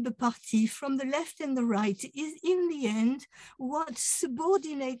in the Labour Party from the left and the right is in the end what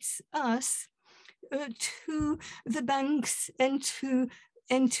subordinates us to the banks and to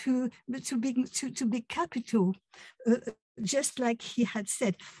big capital, just like he had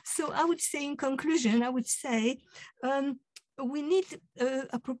said. So I would say in conclusion, I would say, we need,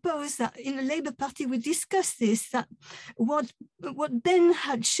 I propose that in the Labour Party we discuss this, that what Benn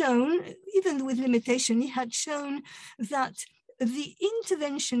had shown, even with limitation, he had shown that the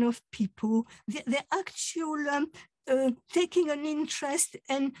intervention of people, the actual taking an interest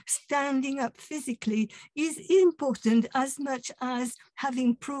and standing up physically is important as much as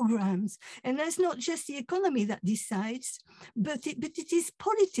having programs. And that's not just the economy that decides, but it is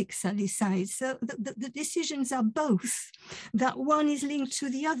politics that decides. So the decisions are both, that one is linked to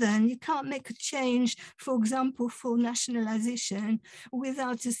the other, and you can't make a change, for example, for nationalization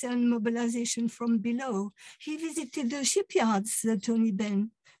without a certain mobilization from below. He visited the shipyards, Tony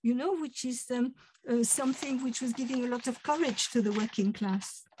Benn, you know, which is something which was giving a lot of courage to the working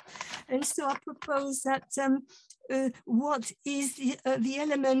class. And so I propose that what is the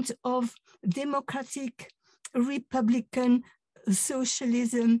element of democratic Republican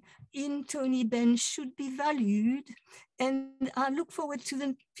socialism in Tony Benn should be valued. And I look forward to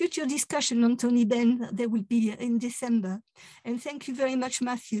the future discussion on Tony Benn that there will be in December. And thank you very much,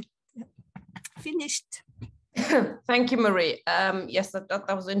 Matthew. Finished. Thank you, Marie. Yes,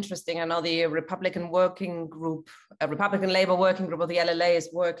 that was interesting. I know the Republican working group, Republican Labour working group of the LLA is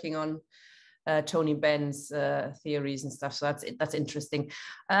working on Tony Benn's theories and stuff. So that's interesting.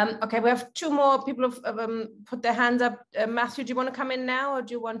 Okay, we have 2 more people who've put their hands up. Matthew, do you want to come in now, or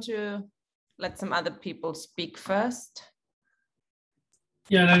do you want to let some other people speak first?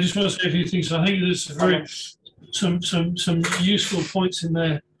 Yeah, and I just want to say a few things. I think there's very some useful points in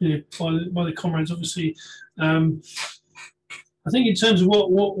there, you know, by the comrades. Obviously, I think in terms of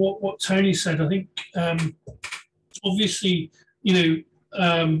what Tony said, I think obviously, you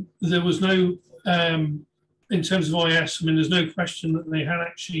know, there was no in terms of IS. I mean, there's no question that they had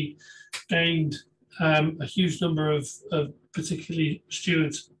actually gained a huge number of particularly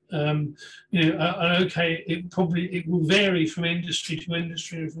stewards. You know, and okay, it will vary from industry to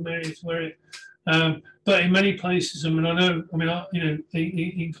industry and from area to area. But in many places, I mean, you know,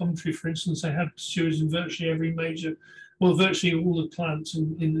 in Coventry, for instance, they had stewards in virtually every major, well, virtually all the plants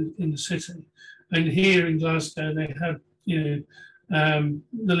in the city. And here in Glasgow, they had, you know,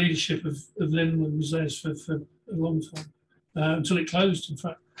 the leadership of Linwood was theirs for a long time, until it closed, in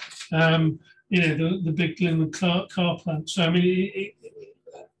fact. You know, the big Linwood car plant. So, I mean,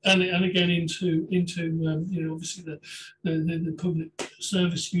 and again into you know, obviously the public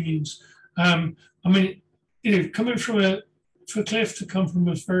service unions. I mean, you know, coming from for Cliff to come from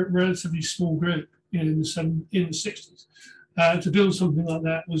a very relatively small group, you know, in the 60s, to build something like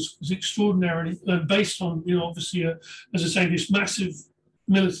that was extraordinarily based on, you know, obviously, as I say, this massive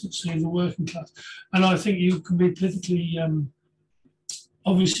militancy of the working class. And I think you can be politically,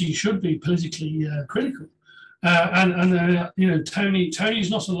 obviously you should be politically critical. You know,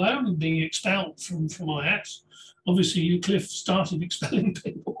 Tony's not alone in being expelled from IS. Obviously, Cliff started expelling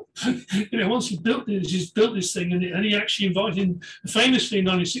people. You know, once he built this thing, and he actually invited, famously in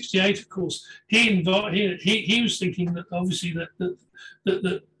 1968, of course, he was thinking that obviously that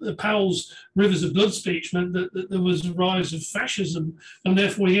the Powell's Rivers of Blood speech meant that there was a rise of fascism, and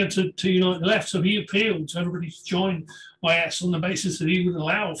therefore he had to unite the left. So he appealed to everybody to join IS on the basis that he would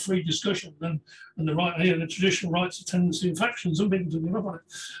allow free discussion and the right, you know, the traditional rights of tendency and factions. Some people didn't give up on it.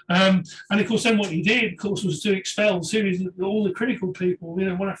 And of course, then what he did, of course, was to expel a series of all the critical people, you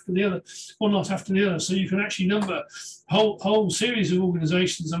know, one after the other, one lot after the other. So you can actually number whole series of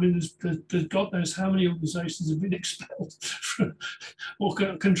organisations. I mean, there's God knows how many organisations have been expelled or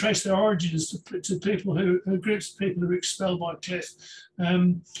can trace their origins to people groups of people who were expelled by Cliff.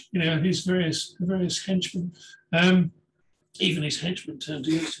 You know, his various henchmen. Even his henchmen turned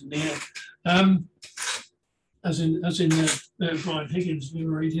against him in the end, as in Brian Higgins. We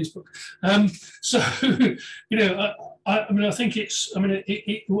read his book. So you know, I mean, I think it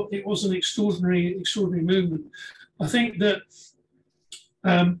was an extraordinary movement. I think that.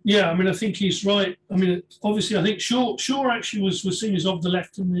 Yeah, I mean, I think he's right. I mean, obviously, I think Shaw actually was seen as of the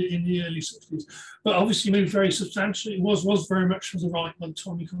left in the early 60s, but obviously moved very substantially. It was very much to the right by the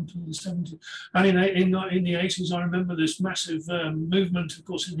time he got to the 70s. And in the 80s, I remember this massive movement, of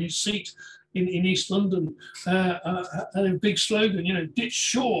course, in his seat in East London, and a big slogan, you know, ditch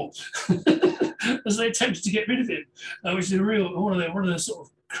Shaw, as they attempted to get rid of him, which is one of the sort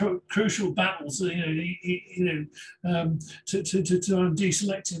of crucial battles, you know, to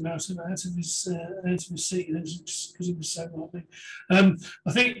deselect him out of his seat because he was so right.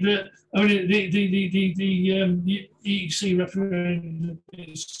 I think that, I mean, the EEC referendum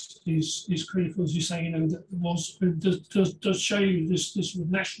is critical, as you say, you know, that does show you this sort of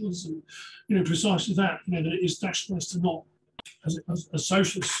nationalism, you know, precisely that, you know, that it is nationalist and not as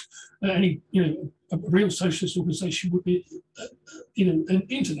socialist. Any, you know, a real socialist organisation would be, you know, an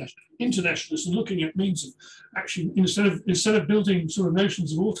internationalist and looking at means of actually, instead of building sort of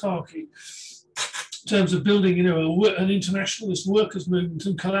notions of autarky, in terms of building, you know, an internationalist workers' movement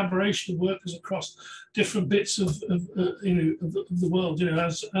and collaboration of workers across different bits of the world, you know,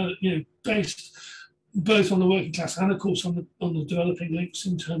 as you know, based both on the working class and, of course, on the developing links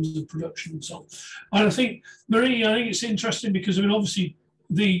in terms of production and so on. And I think, Marie, I think it's interesting because, I mean, obviously,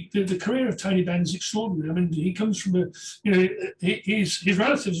 the career of Tony Benn is extraordinary. I mean, he comes from you know, his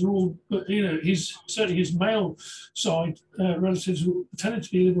relatives are all, you know, certainly his male side relatives tended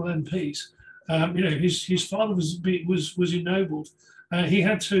to be Liberal MPs. You know, his father was ennobled. He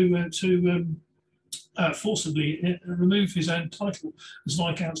had to forcibly remove his own title as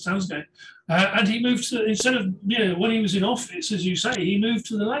Viscount Stansgate, and he moved to, instead of, you know, when he was in office, as you say, he moved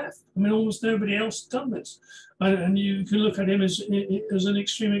to the left. I mean, almost nobody else had done this, and you can look at him as an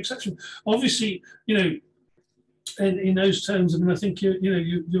extreme exception. Obviously, you know, in those terms, I mean, I think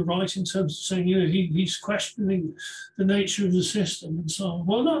you're right in terms of saying, you know, he's questioning the nature of the system and so on.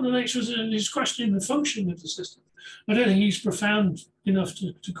 Well, not the nature of it, he's questioning the function of the system. I don't think he's profound enough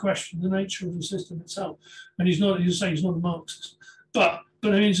to question the nature of the system itself. And he's not, he's saying he's not a Marxist. But I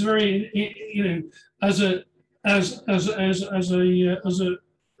mean, it's very, you know, as a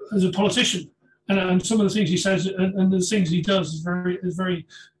politician, and some of the things he says and the things he does is very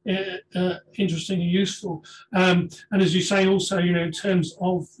interesting and useful. And as you say, also, you know, in terms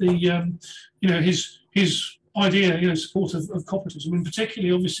of the, you know, his idea, you know, support of cooperatives. I mean,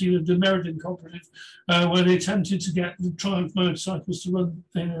 particularly, obviously, the Meriden cooperative, where they attempted to get the Triumph motorcycles to run,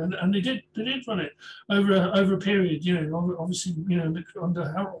 and they did run it over a period, you know, obviously, you know,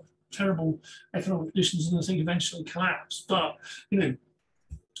 under terrible economic conditions, and I think eventually collapsed. But, you know,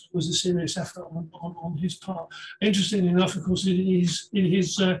 was a serious effort on his part. Interestingly enough, of course, he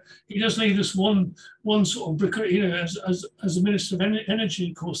does leave us one sort of brick, you know, as a Minister of Energy.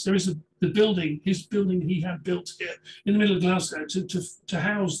 Of course, there is the building, his building he had built here in the middle of Glasgow to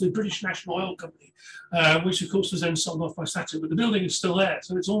house the British National Oil Company, which of course was then sold off by Saturn. But the building is still there,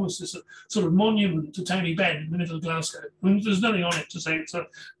 so it's almost this sort of monument to Tony Benn in the middle of Glasgow. I mean, there's nothing on it to say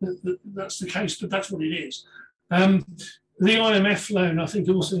that's the case, but that's what it is. The IMF loan, I think,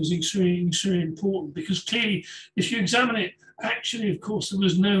 also is extremely important, because clearly, if you examine it, actually, of course, there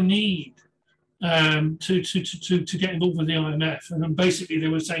was no need to get involved with the IMF. And basically, they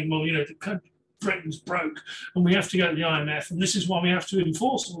were saying, well, you know, Britain's broke and we have to go to the IMF, and this is why we have to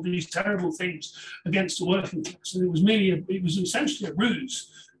enforce all these terrible things against the working class. And it was essentially a ruse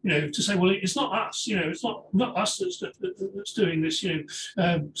to say, well, it's not us, it's not us that's doing this,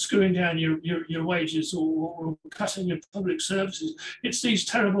 screwing down your wages or cutting your public services. It's these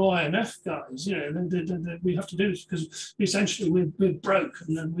terrible IMF guys, we have to do this because essentially we're broke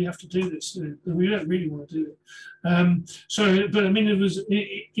and then we have to do this. And we don't really want to do it. But I mean, it was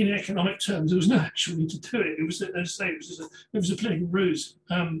in economic terms, there was no actual need to do it. It was, as I say, it was a political ruse,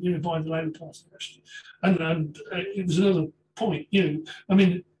 by the Labour Party actually, and it was another point. I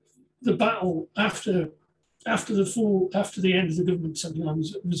mean, the battle after the end of the government in 79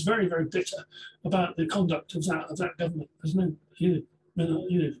 was very, very bitter about the conduct of that government. There's no, there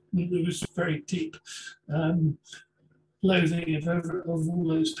was very deep loathing of all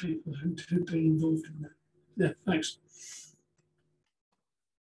those people who'd been involved in that. Yeah, thanks.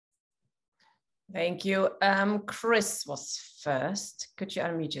 Thank you. Chris was first. Could you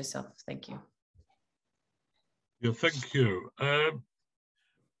unmute yourself? Thank you. Yeah, thank you.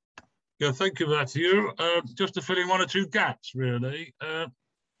 Thank you, Matthew. Just to fill in one or two gaps, really.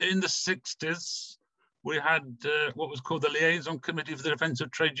 In the 60s, we had what was called the Liaison Committee for the Defence of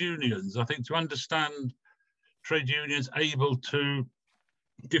Trade Unions. I think to understand trade unions able to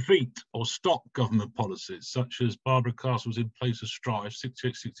defeat or stop government policies, such as Barbara Castle's In Place of Strife,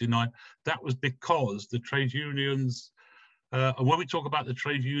 68, 69, that was because the trade unions, and when we talk about the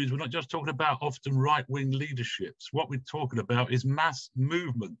trade unions, we're not just talking about often right-wing leaderships. What we're talking about is mass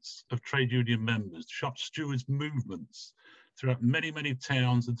movements of trade union members, shop stewards movements throughout many, many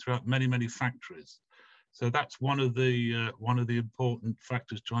towns and throughout many, many factories. So that's one of the important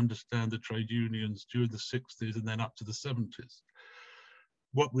factors to understand the trade unions during the 60s and then up to the 70s.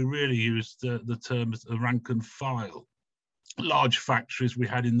 What we really used the term as the rank and file. Large factories we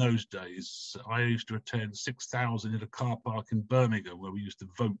had in those days. I used to attend 6,000 in a car park in Birmingham where we used to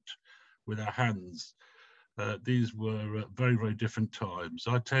vote with our hands. These were very, very different times.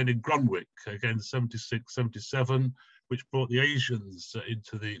 I attended Grunwick, again, 76, 77, which brought the Asians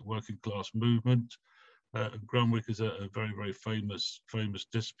into the working class movement. Grunwick is a very, very famous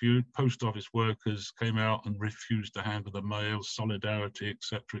dispute. Post office workers came out and refused to handle the mail, solidarity,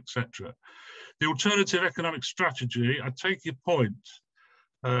 etc., etc. The alternative economic strategy, I take your point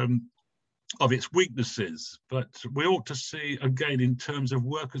of its weaknesses, but we ought to see, again, in terms of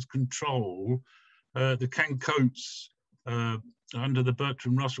workers' control, the Ken Coates under the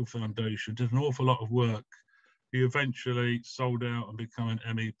Bertrand Russell Foundation did an awful lot of work. He eventually sold out and became an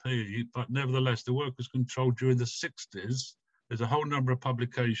MEP, but nevertheless, the workers' control during the 60s, there's a whole number of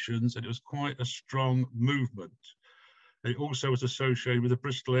publications, and it was quite a strong movement. It also was associated with the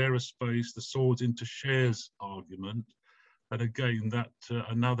Bristol Aerospace, the swords into shares argument, and again, that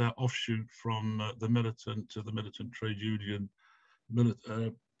another offshoot from the militant trade union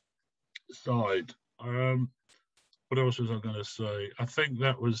side. What else was I going to say? I think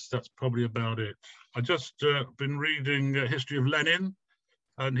that's probably about it. I just been reading History of Lenin,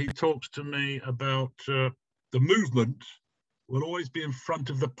 and he talks to me about the movement will always be in front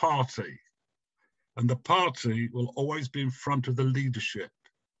of the party, and the party will always be in front of the leadership.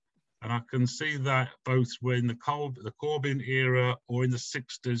 And I can see that both when the Corbyn era or in the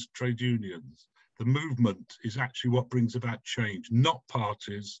 60s trade unions. The movement is actually what brings about change, not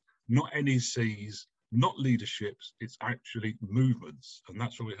parties, not NECs, not leaderships, it's actually movements. And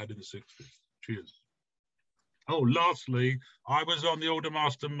that's what we had in the 60s. Cheers. Oh, lastly, I was on the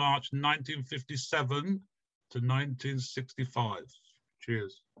Aldermaster March 1957 to 1965.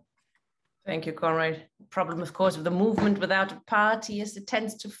 Cheers. Thank you, Conrad. Problem, of course, with the movement without a party is it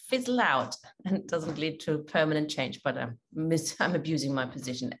tends to fizzle out and doesn't lead to permanent change, but I'm abusing my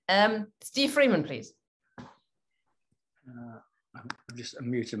position. Steve Freeman, please. I'm just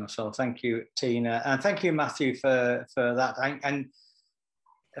unmuting myself. Thank you, Tina. And thank you, Matthew, for that. And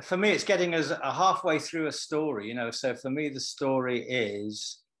for me, it's getting us halfway through a story, So for me, the story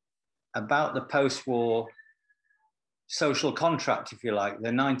is about the post-war social contract, if you like,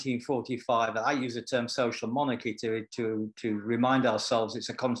 the 1945. I use the term social monarchy to remind ourselves it's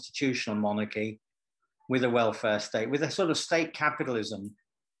a constitutional monarchy with a welfare state, with a sort of state capitalism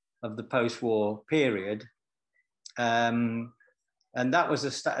of the post-war period. And that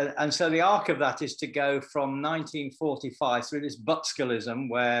was and so the arc of that is to go from 1945 through this Butzkellism,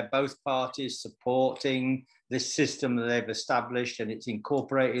 where both parties supporting this system that they've established, and it's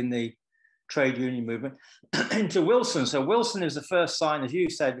incorporating the trade union movement, into Wilson. So Wilson is the first sign, as you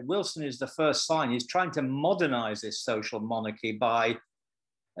said, Wilson is the first sign. He's trying to modernize this social monarchy by,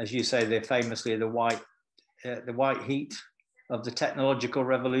 as you say, famously the white heat of the technological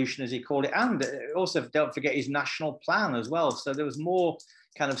revolution, as he called it, and also don't forget his national plan as well. So there was more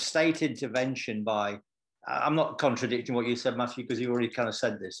kind of state intervention by I'm not contradicting what you said, Matthew, because you already kind of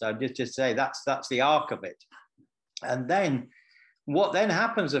said this. So just say that's the arc of it. And then what then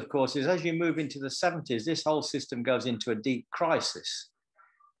happens, of course, is as you move into the 70s, this whole system goes into a deep crisis.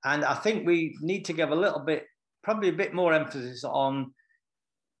 And I think we need to give a little bit, probably a bit more emphasis on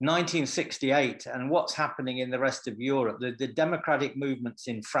 1968 and what's happening in the rest of Europe, the democratic movements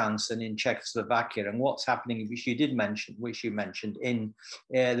in France and in Czechoslovakia, and what's happening, which you mentioned in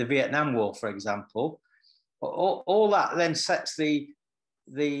the Vietnam War, for example. All that then sets the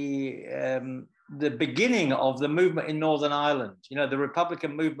beginning of the movement in Northern Ireland. You know, the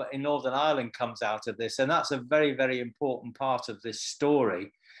Republican movement in Northern Ireland comes out of this, and that's a very, very important part of this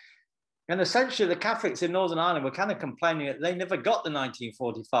story. And essentially, the Catholics in Northern Ireland were kind of complaining that they never got the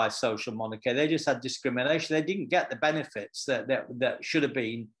 1945 social monarchy. They just had discrimination. They didn't get the benefits that should have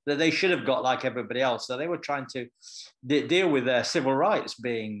been, that they should have got like everybody else. So they were trying to deal with their civil rights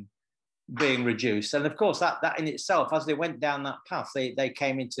being reduced. And of course, that in itself, as they went down that path, they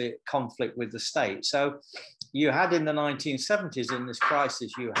came into conflict with the state. So you had in the 1970s, in this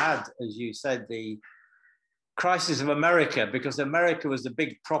crisis, you had, as you said, the crisis of America, because America was the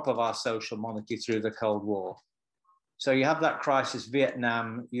big prop of our social monarchy through the Cold War. So you have that crisis,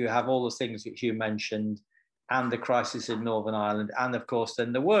 Vietnam, you have all the things which you mentioned, and the crisis in Northern Ireland, and of course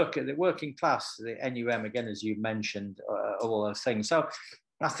then the working class, the NUM again, as you mentioned, all those things. So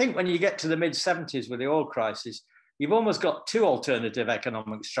I think when you get to the mid-70s with the oil crisis, you've almost got two alternative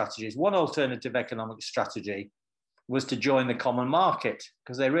economic strategies. One alternative economic strategy was to join the common market,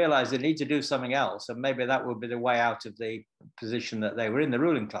 because they realized they need to do something else, and maybe that would be the way out of the position that they were in, the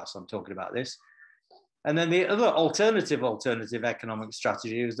ruling class, I'm talking about this. And then the other alternative economic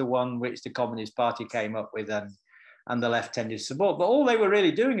strategy was the one which the Communist Party came up with and the left tended to support. But all they were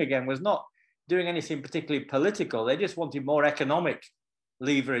really doing again was not doing anything particularly political. They just wanted more economic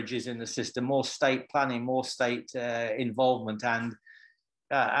leverages in the system, more state planning, more state involvement,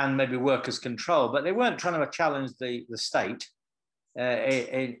 and maybe workers' control. But they weren't trying to challenge the state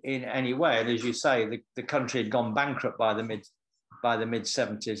in any way. And as you say, the country had gone bankrupt by the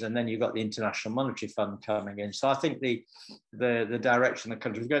mid-70s, and then you got the International Monetary Fund coming in. So I think the direction the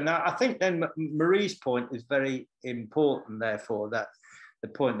country was going. Now, I think then Marie's point is very important, therefore, that the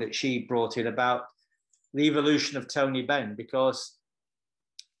point that she brought in about the evolution of Tony Benn, because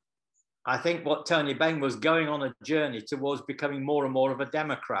I think what Tony Benn was going on a journey towards becoming more and more of a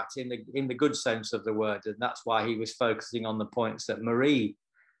Democrat in the good sense of the word. And that's why he was focusing on the points that Marie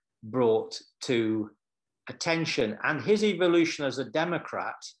brought to attention, and his evolution as a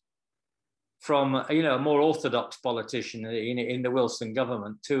Democrat from a more orthodox politician in the Wilson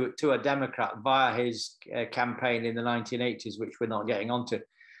government to a Democrat via his campaign in the 1980s, which we're not getting onto,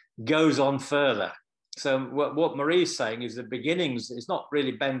 goes on further. So what Marie's saying is the beginnings, it's not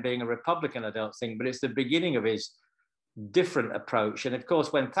really Benn being a Republican, I don't think, but it's the beginning of his different approach. And of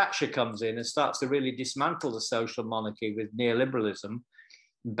course, when Thatcher comes in and starts to really dismantle the social monarchy with neoliberalism,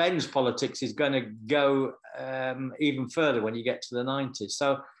 Benn's politics is going to go even further when you get to the 90s.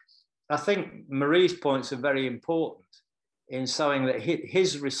 So I think Marie's points are very important in showing that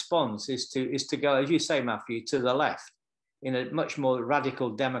his response is to go, as you say, Matthew, to the left in a much more radical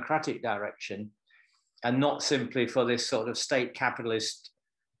democratic direction, and not simply for this sort of state capitalist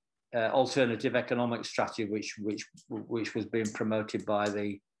alternative economic strategy, which was being promoted by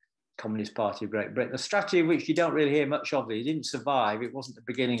the Communist Party of Great Britain. A strategy which you don't really hear much of. It didn't survive. It wasn't the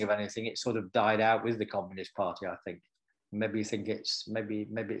beginning of anything. It sort of died out with the Communist Party, I think. Maybe you think maybe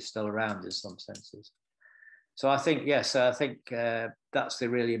it's still around in some senses. So I think, yes, that's the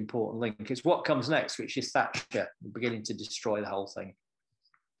really important link. It's what comes next, which is Thatcher beginning to destroy the whole thing.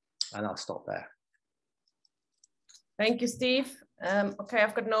 And I'll stop there. Thank you, Steve. Okay,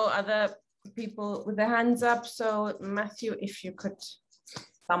 I've got no other people with their hands up. So Matthew, if you could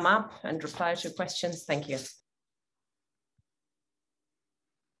thumb up and reply to questions, thank you.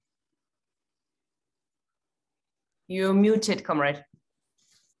 You're muted, comrade.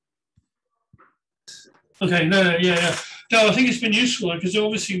 Okay, yeah. No, I think it's been useful because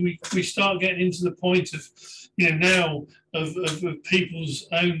obviously we start getting into the point of, now of people's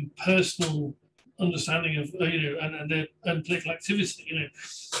own personal understanding of and their political activity,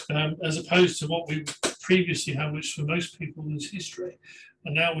 as opposed to what we previously had, which for most people was history,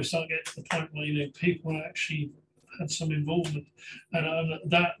 and now we start getting to the point where people actually had some involvement, and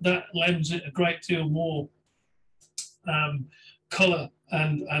that lends it a great deal more colour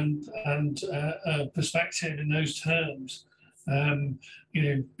and perspective in those terms,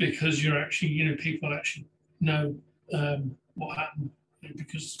 because you're actually people actually know what happened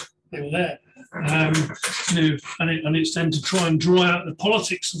because they were there, and it's then to try and draw out the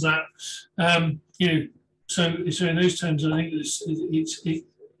politics of that, so in those terms, I think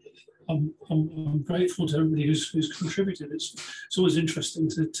I'm grateful to everybody who's contributed. It's always interesting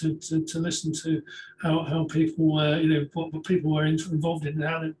to listen to how people what people were involved in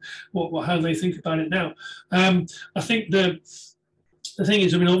and how they think about it now. I think the thing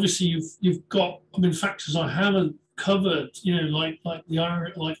is, I mean, obviously you've got, I mean, factors I haven't covered, like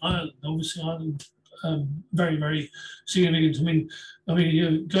Ireland. Obviously Ireland, very, very significant. I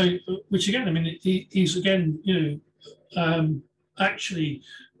mean, going, which again, I mean, he's again, actually,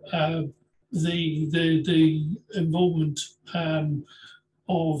 the involvement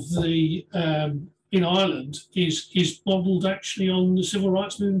of the in Ireland is modelled actually on the civil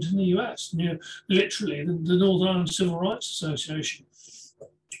rights movement in the US. Literally, the Northern Ireland Civil Rights Association,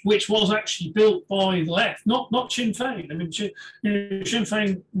 which was actually built by the left, not Sinn Féin. I mean, Sinn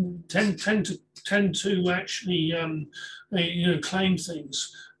Féin tend to actually claim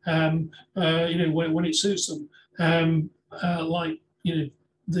things when it suits them, like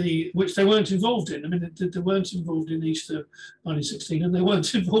which they weren't involved in. I mean, they weren't involved in Easter 1916, and they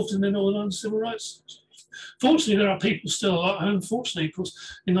weren't involved in the Northern Ireland Civil Rights. Fortunately, there are people still alive. Unfortunately, of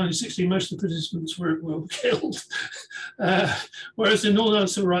course, in 1916, most of the participants were killed. Whereas in Northern Ireland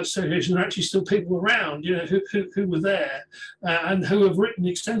Civil Rights Association, there are actually still people around, who were there and who have written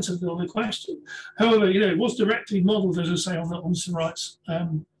extensively on the question. However, it was directly modelled, as I say, on the civil rights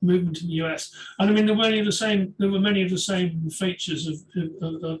movement in the US. And I mean, there were many of the same features of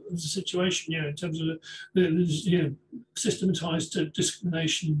the situation, in terms of the systematized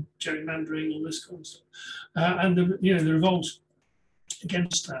discrimination, gerrymandering, all this kind of stuff, and the revolt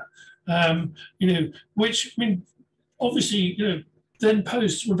against that, which, I mean, obviously, then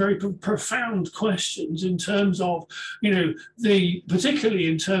posed some very profound questions in terms of, particularly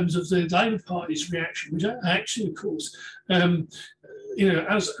in terms of the Labour Party's reaction, which actually, of course, as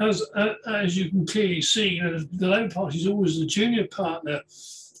you can clearly see, the Labour Party is always the junior partner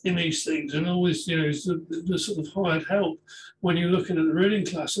in these things, and always, is the sort of hired help when you're looking at the ruling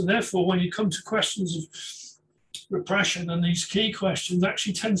class. And therefore, when you come to questions of repression and these key questions,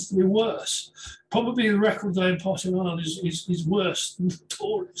 actually tends to be worse. Probably the record of the Labour Party in Ireland is worse than the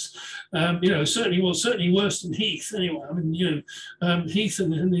Tories. Certainly worse than Heath. Anyway, I mean, Heath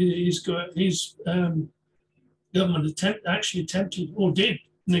and his government actually attempted, or did,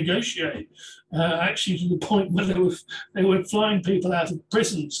 negotiate, actually to the point where they were flying people out of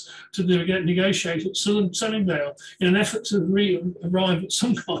prisons to negotiate at Sunningdale in an effort to arrive at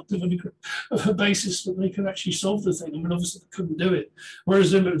some kind of a basis that they could actually solve the thing. I mean, obviously they couldn't do it.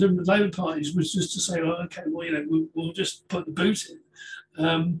 Whereas the Labour parties was just to say, oh, okay, well, we'll just put the boot in.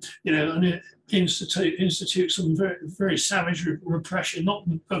 And it institute some very, very savage repression.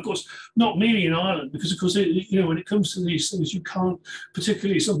 Of course, not merely in Ireland, because of course, when it comes to these things, you can't,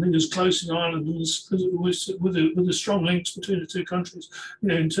 particularly something as close in Ireland as with the strong links between the two countries.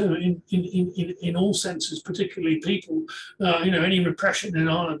 In all senses, particularly people, any repression in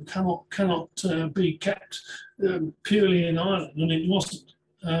Ireland cannot be kept purely in Ireland, and it wasn't,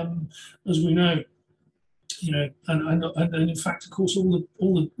 as we know. And in fact, of course, all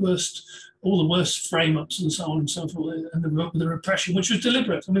the worst frame-ups and so on and so forth, and the repression, which was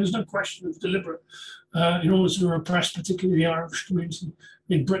deliberate. I mean, there's no question of deliberate, in order to repress, particularly the Irish community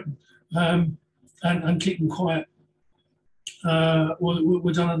in Britain, and keep them quiet.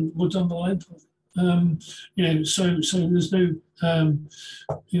 Were done by the Labour Party. So there's no no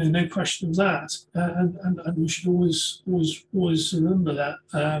question of that, and we should always remember that,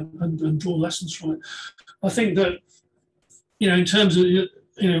 and draw lessons from it. I think that in terms of the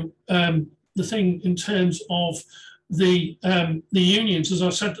thing in terms of the unions, as I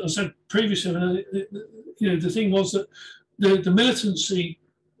said previously, the thing was that the militancy,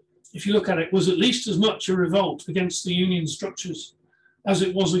 if you look at it, was at least as much a revolt against the union structures as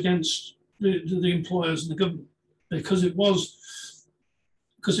it was against the employers and the government, because it was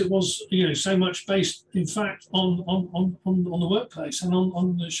so much based, in fact, on the workplace and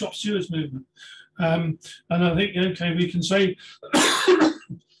on the shop stewards movement. And I think, we can say, I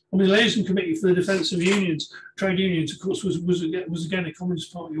mean, the Liaison Committee for the Defence of Unions, Trade Unions, of course, was again a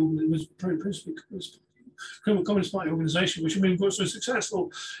Communist Party principally Communist Party organisation, which, I mean, was so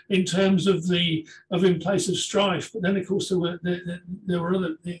successful in terms of in place of strife. But then, of course, there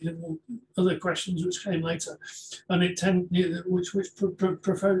were other questions which came later, and which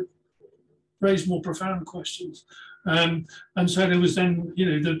raised more profound questions. And so there was then,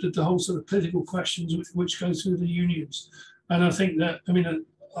 the whole sort of political questions which go through the unions. And I think that,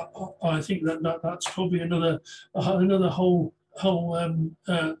 I think that's probably another whole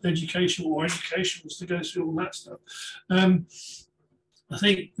education was to go through all that stuff. I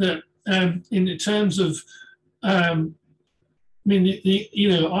think that in terms of, I mean,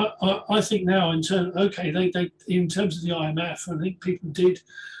 I think now in terms, okay, they in terms of the IMF, I think people did,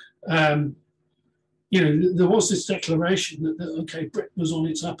 there was this declaration that okay, Britain was on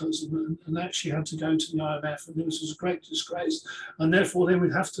its uppers and actually had to go to the IMF, and this was a great disgrace, and therefore they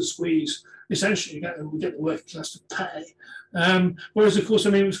would have to squeeze, essentially get the working class to pay. Whereas, of course, I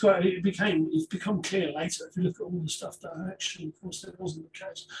mean, it's become clear later, if you look at all the stuff that actually, of course, that wasn't the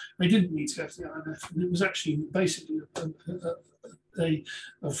case. They didn't need to go to the IMF, and it was actually basically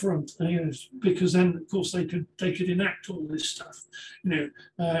a front, because then, of course, they could enact all this stuff, and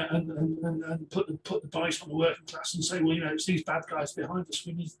put the bite on the working class and say, well, it's these bad guys behind us.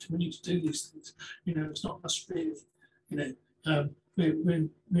 We need to do these things. It's not us really.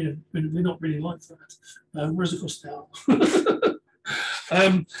 We're not really like that. Whereas, of course, they are.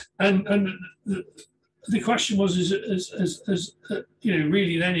 And the question was,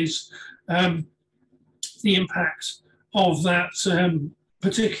 really then is the impact of that,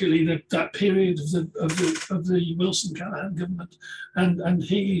 particularly that period of the Wilson-Callaghan government and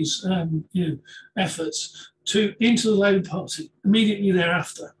Healy's efforts into the Labour Party immediately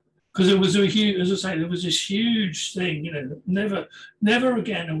thereafter. Because it was a huge, as I say, there was this huge thing. Never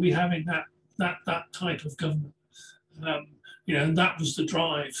again are we having that type of government. And that was the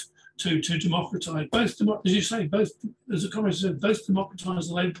drive to democratise, both, as you say, both, as the comrades said, both democratise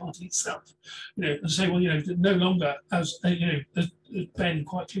the Labour Party itself. And say, well, no longer, as Ben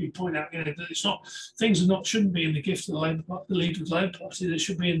quite clearly pointed out, that it's not, things shouldn't be in the gift of the leader of the Labour Party. They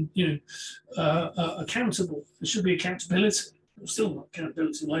should be accountable. There should be accountability. Still not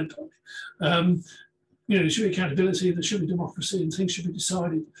accountability in the Labour Party. There should be accountability, there should be democracy, and things should be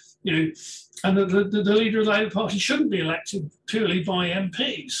decided. And the leader of the Labour Party shouldn't be elected purely by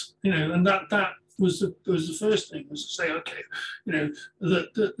MPs. And that was the first thing, was to say, okay, the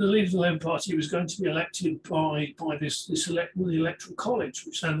leader of the Labour Party was going to be elected by the electoral college,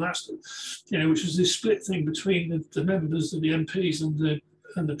 which then lasted, which was this split thing between the members of the MPs and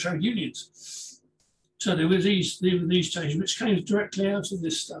the trade unions. So there were these changes, which came directly out of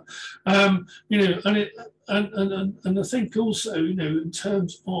this stuff, and I think also, in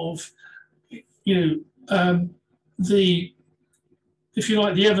terms of, the, if you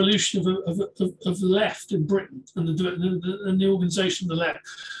like, the evolution of the left in Britain and the organisation of the left,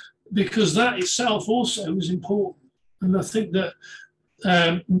 because that itself also was important, and I think that.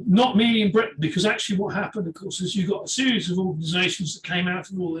 Not merely in Britain, because actually what happened, of course, is you got a series of organisations that came out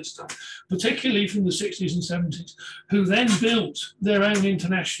of all this stuff, particularly from the 60s and 70s, who then built their own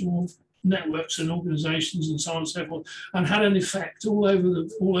international networks and organisations and so on and so forth, and had an effect all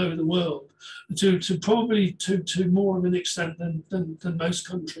over the world, to probably to more of an extent than most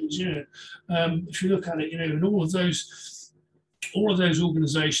countries. If you look at it, in all of those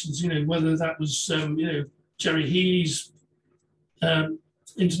organisations, whether that was Jerry Healy's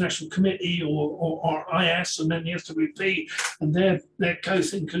International Committee or IS, and then the SWP, and their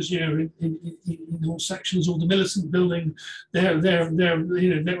co-thinkers, in all sections, or the militant building, their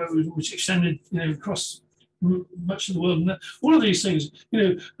network, which extended across much of the world, and all of these things,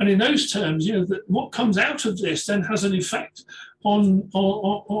 and in those terms, that what comes out of this then has an effect on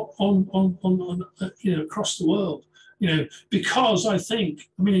across the world. Because I think,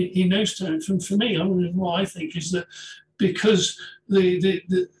 I mean, in those terms, for me, what I think is that, because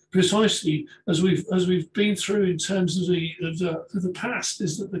the precisely as we've been through in terms of the past,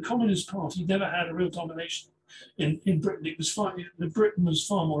 is that the Communist Party never had a real domination in Britain. It was Britain was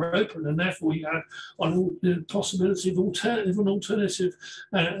far more open, and therefore you had the possibility of an alternative.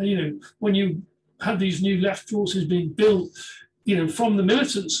 When you had these new left forces being built, from the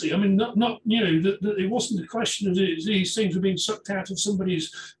militancy. I mean, not that it wasn't a question of these things were being sucked out of somebody's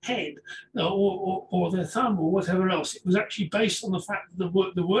head or their thumb or whatever else. It was actually based on the fact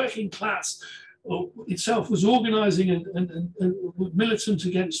that the working class itself was organising and militant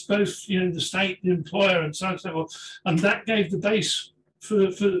against both, the state, the employer, and so on and so forth, and that gave the base for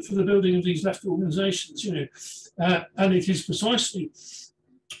the building of these left organisations. And it is precisely,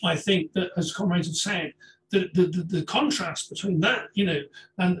 I think, that, as comrades have said, the contrast between that,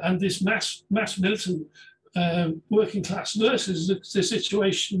 and this mass militant working class versus the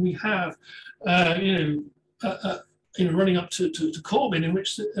situation we have, running up to Corbyn, in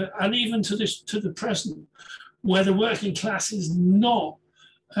which, and even to the present, where the working class is not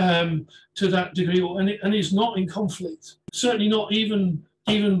to that degree, and is not in conflict. Certainly not even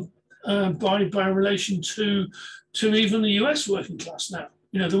by relation to even the US working class now.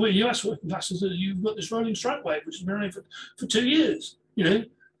 The way US working class is that you've got this rolling strike wave, which has been running for 2 years. There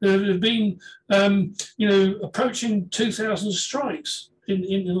have been, approaching 2,000 strikes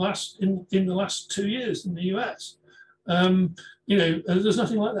in the last 2 years in the US. You know, there's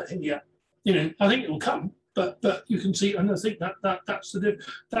nothing like that here yet. You know, I think it will come, but you can see, and I think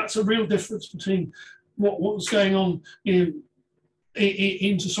that's a real difference between what was going on, you know,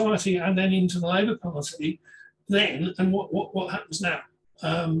 in society and then into the Labour Party then, and what happens now.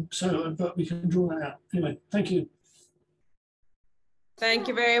 But we can draw that out anyway. Thank you. Thank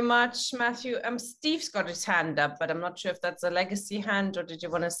you very much, Matthew. Steve's got his hand up, but I'm not sure if that's a legacy hand, or did you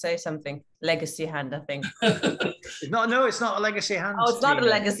want to say something? Legacy hand, I think. No, it's not a legacy hand. Oh, it's not a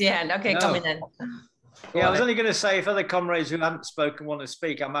legacy hand. Okay, no. Come in then. Yeah, I was only going to say, if other comrades who haven't spoken want to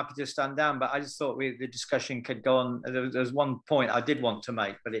speak, I'm happy to stand down, but I just thought the discussion could go on. There's one point I did want to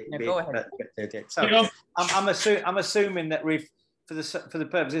make, but go ahead. So I'm assuming that for the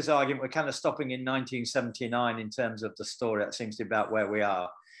purpose of this argument, we're kind of stopping in 1979 in terms of the story. That seems to be about where we are,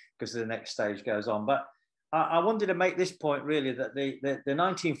 because the next stage goes on. But I wanted to make this point, really, that the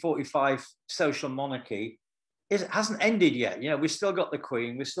 1945 social monarchy hasn't ended yet. You know, we've still got the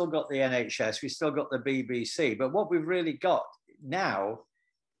Queen, we've still got the NHS, we've still got the BBC. But what we've really got now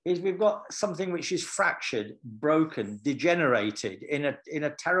is we've got something which is fractured, broken, degenerated in a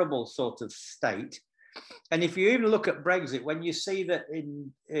terrible sort of state. And if you even look at Brexit, when you see that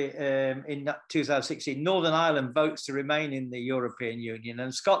in 2016, Northern Ireland votes to remain in the European Union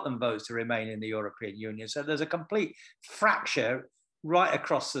and Scotland votes to remain in the European Union. So there's a complete fracture right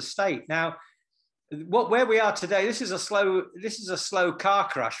across the state. Now, where we are today, this is a slow car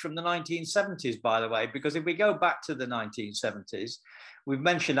crash from the 1970s, by the way, because if we go back to the 1970s, we've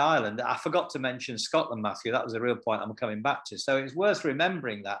mentioned Ireland. I forgot to mention Scotland, Matthew. That was a real point I'm coming back to. So it's worth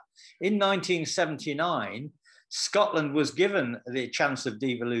remembering that in 1979, Scotland was given the chance of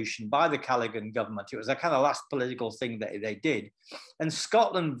devolution by the Callaghan government. It was a kind of last political thing that they did. And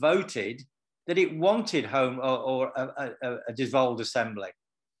Scotland voted that it wanted home or a dissolved assembly.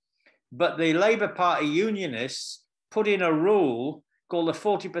 But the Labour Party unionists put in a rule called the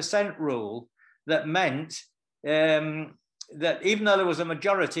 40% rule that meant that even though there was a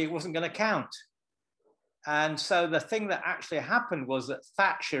majority, it wasn't going to count. And so the thing that actually happened was that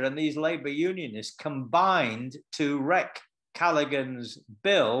Thatcher and these Labour unionists combined to wreck Callaghan's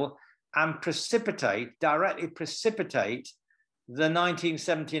bill and directly precipitate the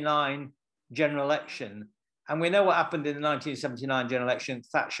 1979 general election. And we know what happened in the 1979 general election.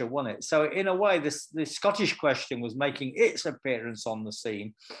 Thatcher won it. So in a way, the Scottish question was making its appearance on the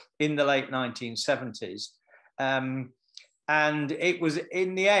scene in the late 1970s. And it was,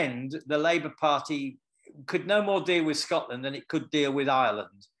 in the end, the Labour Party could no more deal with Scotland than it could deal with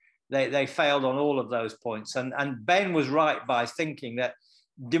Ireland. They failed on all of those points. And Benn was right by thinking that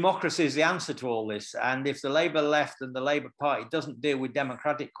democracy is the answer to all this. And if the Labour left and the Labour Party doesn't deal with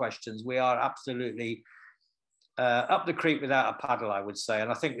democratic questions, we are absolutely up the creek without a paddle, I would say. And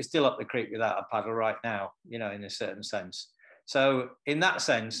I think we're still up the creek without a paddle right now, you know, in a certain sense. So in that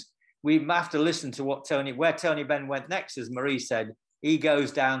sense, we have to listen to where Tony Benn went next. As Marie said, he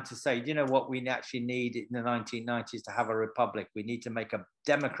goes down to say, you know what we actually need in the 1990s to have a republic. We need to make a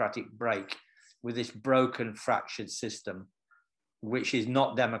democratic break with this broken, fractured system, which is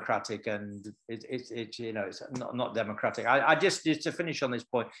not democratic, and it's you know, it's not democratic. I just to finish on this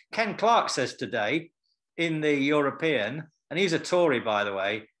point, Ken Clarke says today in the European, and he's a Tory, by the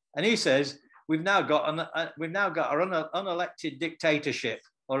way, and he says we've now got our unelected dictatorship,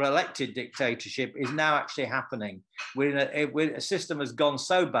 or elected dictatorship is now actually happening. A system has gone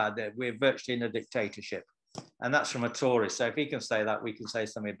so bad that we're virtually in a dictatorship. And that's from a Tory. So if he can say that, we can say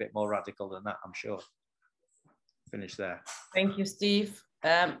something a bit more radical than that, I'm sure. Finish there. Thank you, Steve.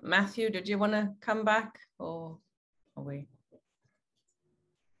 Matthew, did you want to come back, or are we?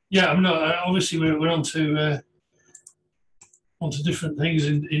 Yeah, I'm not. Obviously, we're on to different things. I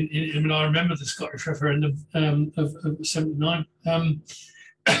mean, I remember the Scottish referendum of '79. And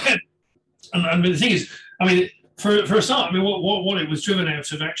the thing is, I mean, for a start, I mean, what it was driven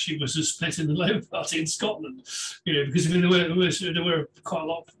out of actually was a split in the Labour Party in Scotland, you know, because I mean there were quite a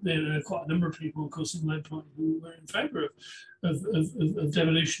lot, quite a number of people, of course, in the Labour Party who were in favour of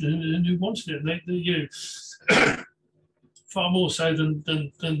devolution and who wanted it. They you know, far more so than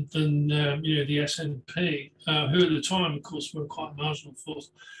you know, the SNP, who at the time, of course, were quite a marginal force.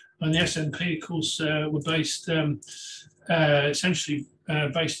 And the SNP, of course, were based essentially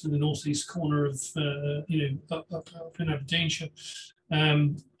based in the northeast corner of you know, up in Aberdeenshire,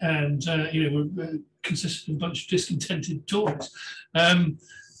 and you know, were consisted of a bunch of discontented Tories.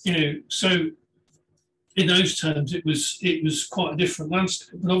 You know, so in those terms, it was quite a different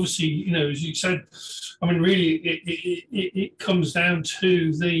landscape. But obviously, you know, as you said, I mean, really, it comes down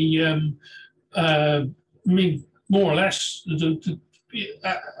to the I mean, more or less,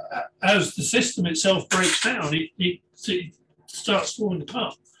 as the system itself breaks down, it starts falling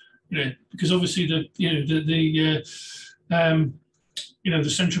apart. Because obviously the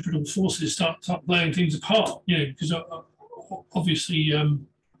centripetal forces start blowing things apart. Because obviously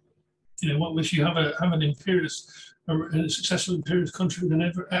if you have an imperialist, a successful imperialist country, then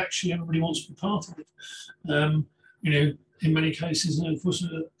everybody wants to be part of it. In many cases, and of course,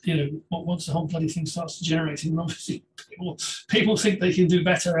 once the whole bloody thing starts degenerating, obviously people think they can do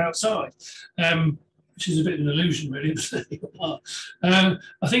better outside, which is a bit of an illusion, really. I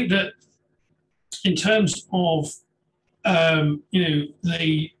think that in terms of the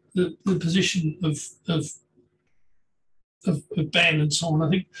position of Benn and so on, I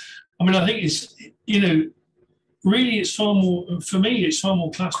think it's really it's far more, for me, it's far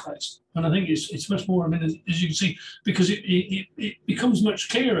more class-based. And I think it's much more, as you can see, because it becomes much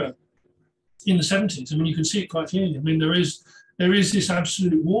clearer in the 70s. You can see it quite clearly. There is this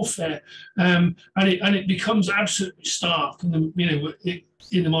absolute warfare, and it becomes absolutely stark in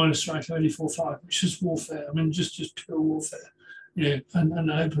the miners' strike of 84-5, which is warfare. Just pure warfare,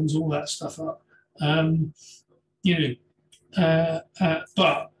 and opens all that stuff up.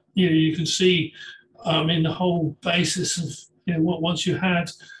 But you can see, the whole basis of once you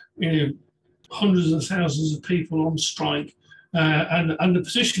had hundreds of thousands of people on strike, and the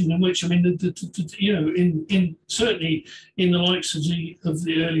position in which certainly in the likes of the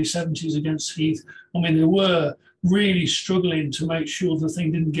early 70s against Heath, they were really struggling to make sure the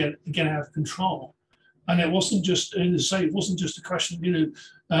thing didn't get out of control. And it wasn't just, it wasn't just a question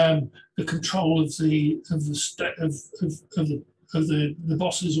of the control of the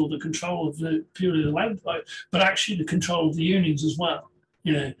bosses, or the control of purely the labor fight, but actually the control of the unions as well.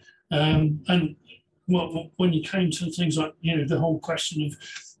 And when you came to things like the whole question of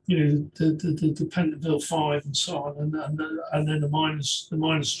the Pentonville 5 and so on, and then the miners'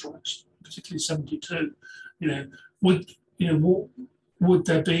 strikes, particularly 72. Would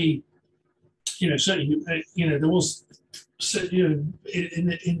there be certainly there was in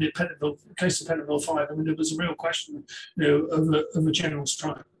the Pentonville case of Pentonville 5. There was a real question of a general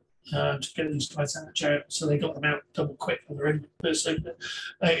strike to get these guys out of jail, so they got them out double quick on their end. So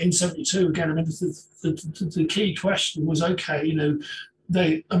in 72 again, the key question was, okay,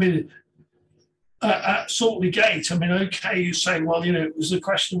 at Saltley Gate, you say, well, it was a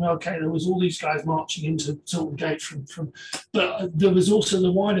question of, okay, there was all these guys marching into Saltley Gate from, but there was also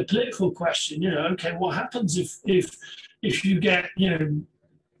the wider political question, okay, what happens if you get,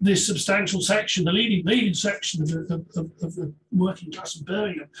 this substantial section, the leading section of the working class of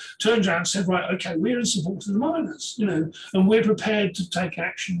Birmingham, turns around and said, right, okay, we're in support of the miners, and we're prepared to take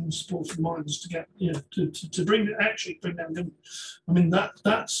action in support of the miners to get, to bring down.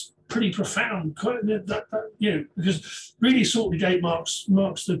 That's pretty profound, because really Saltley Gate marks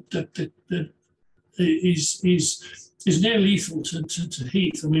is near lethal to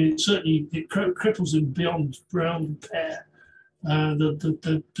Heath. It certainly cripples him beyond repair.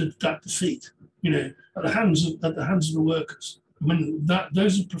 That defeat, at the hands of the workers.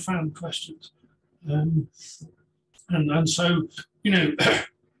 Those are profound questions, and so then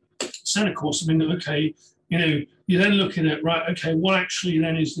of course, okay, you're then looking at, right, okay, what actually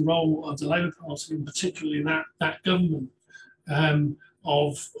then is the role of the Labour Party, and particularly that government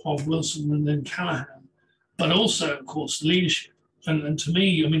of Wilson and then Callaghan, but also of course leadership, and to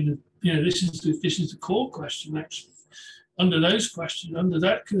me, this is the core question actually. Under those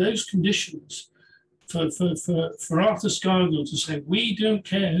conditions, for Arthur Scargill to say, we don't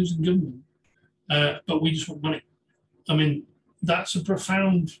care who's in government, but we just want money. That's a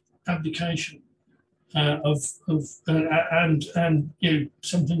profound abdication and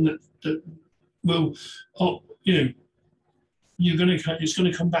something that will, it's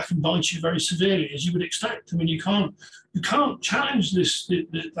going to come back and bite you very severely, as you would expect. You can't challenge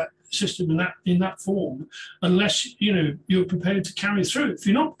that system in that form unless you're prepared to carry through. If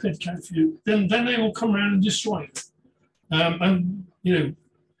you're not prepared to carry through, then they will come around and destroy it.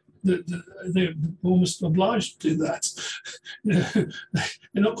 They're almost obliged to do that. They're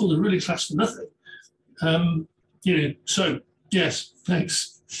not called a ruling class for nothing. So yes,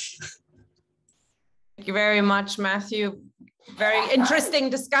 thanks. Thank you very much, Matthew. Very interesting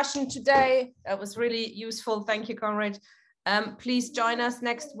discussion today. That was really useful. Thank you, Conrad. Please join us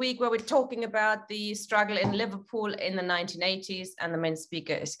next week, where we're talking about the struggle in Liverpool in the 1980s, and the main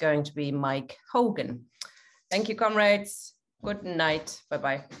speaker is going to be Mike Hogan. Thank you, comrades. Good night.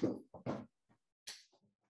 Bye-bye.